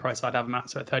 That's probably the price I'd have him at.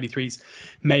 So at 33s,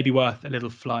 maybe worth a little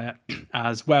flyer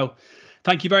as well.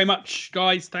 Thank you very much,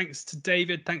 guys. Thanks to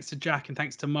David, thanks to Jack, and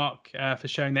thanks to Mark for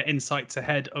sharing their insights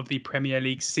ahead of the Premier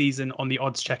League season on the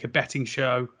Odds Checker betting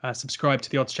show. Subscribe to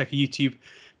the Odds Checker YouTube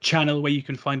channel, where you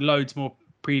can find loads more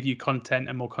preview content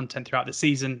and more content throughout the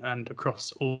season and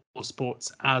across all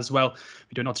sports as well.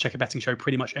 We do an Odds Checker betting show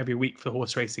pretty much every week for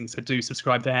horse racing, so do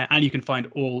subscribe there. And you can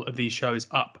find all of these shows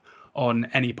up on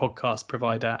any podcast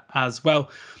provider as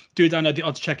well. Do download the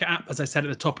Odds Checker app, as I said at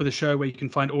the top of the show, where you can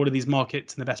find all of these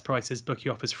markets and the best prices. Bookie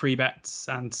offers free bets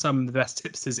and some of the best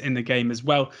tipsters in the game as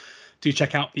well. Do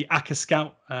check out the Acca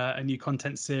Scout, a new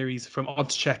content series from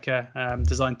Odds Checker,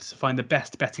 designed to find the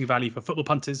best betting value for football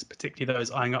punters, particularly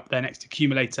those eyeing up their next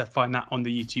accumulator. Find that on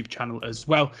the YouTube channel as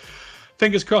well.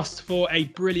 Fingers crossed for a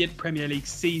brilliant Premier League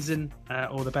season.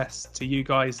 All the best to you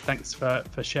guys. Thanks for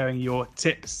sharing your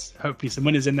tips. Hopefully some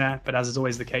winners in there. But as is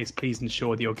always the case, please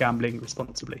ensure that you're gambling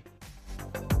responsibly.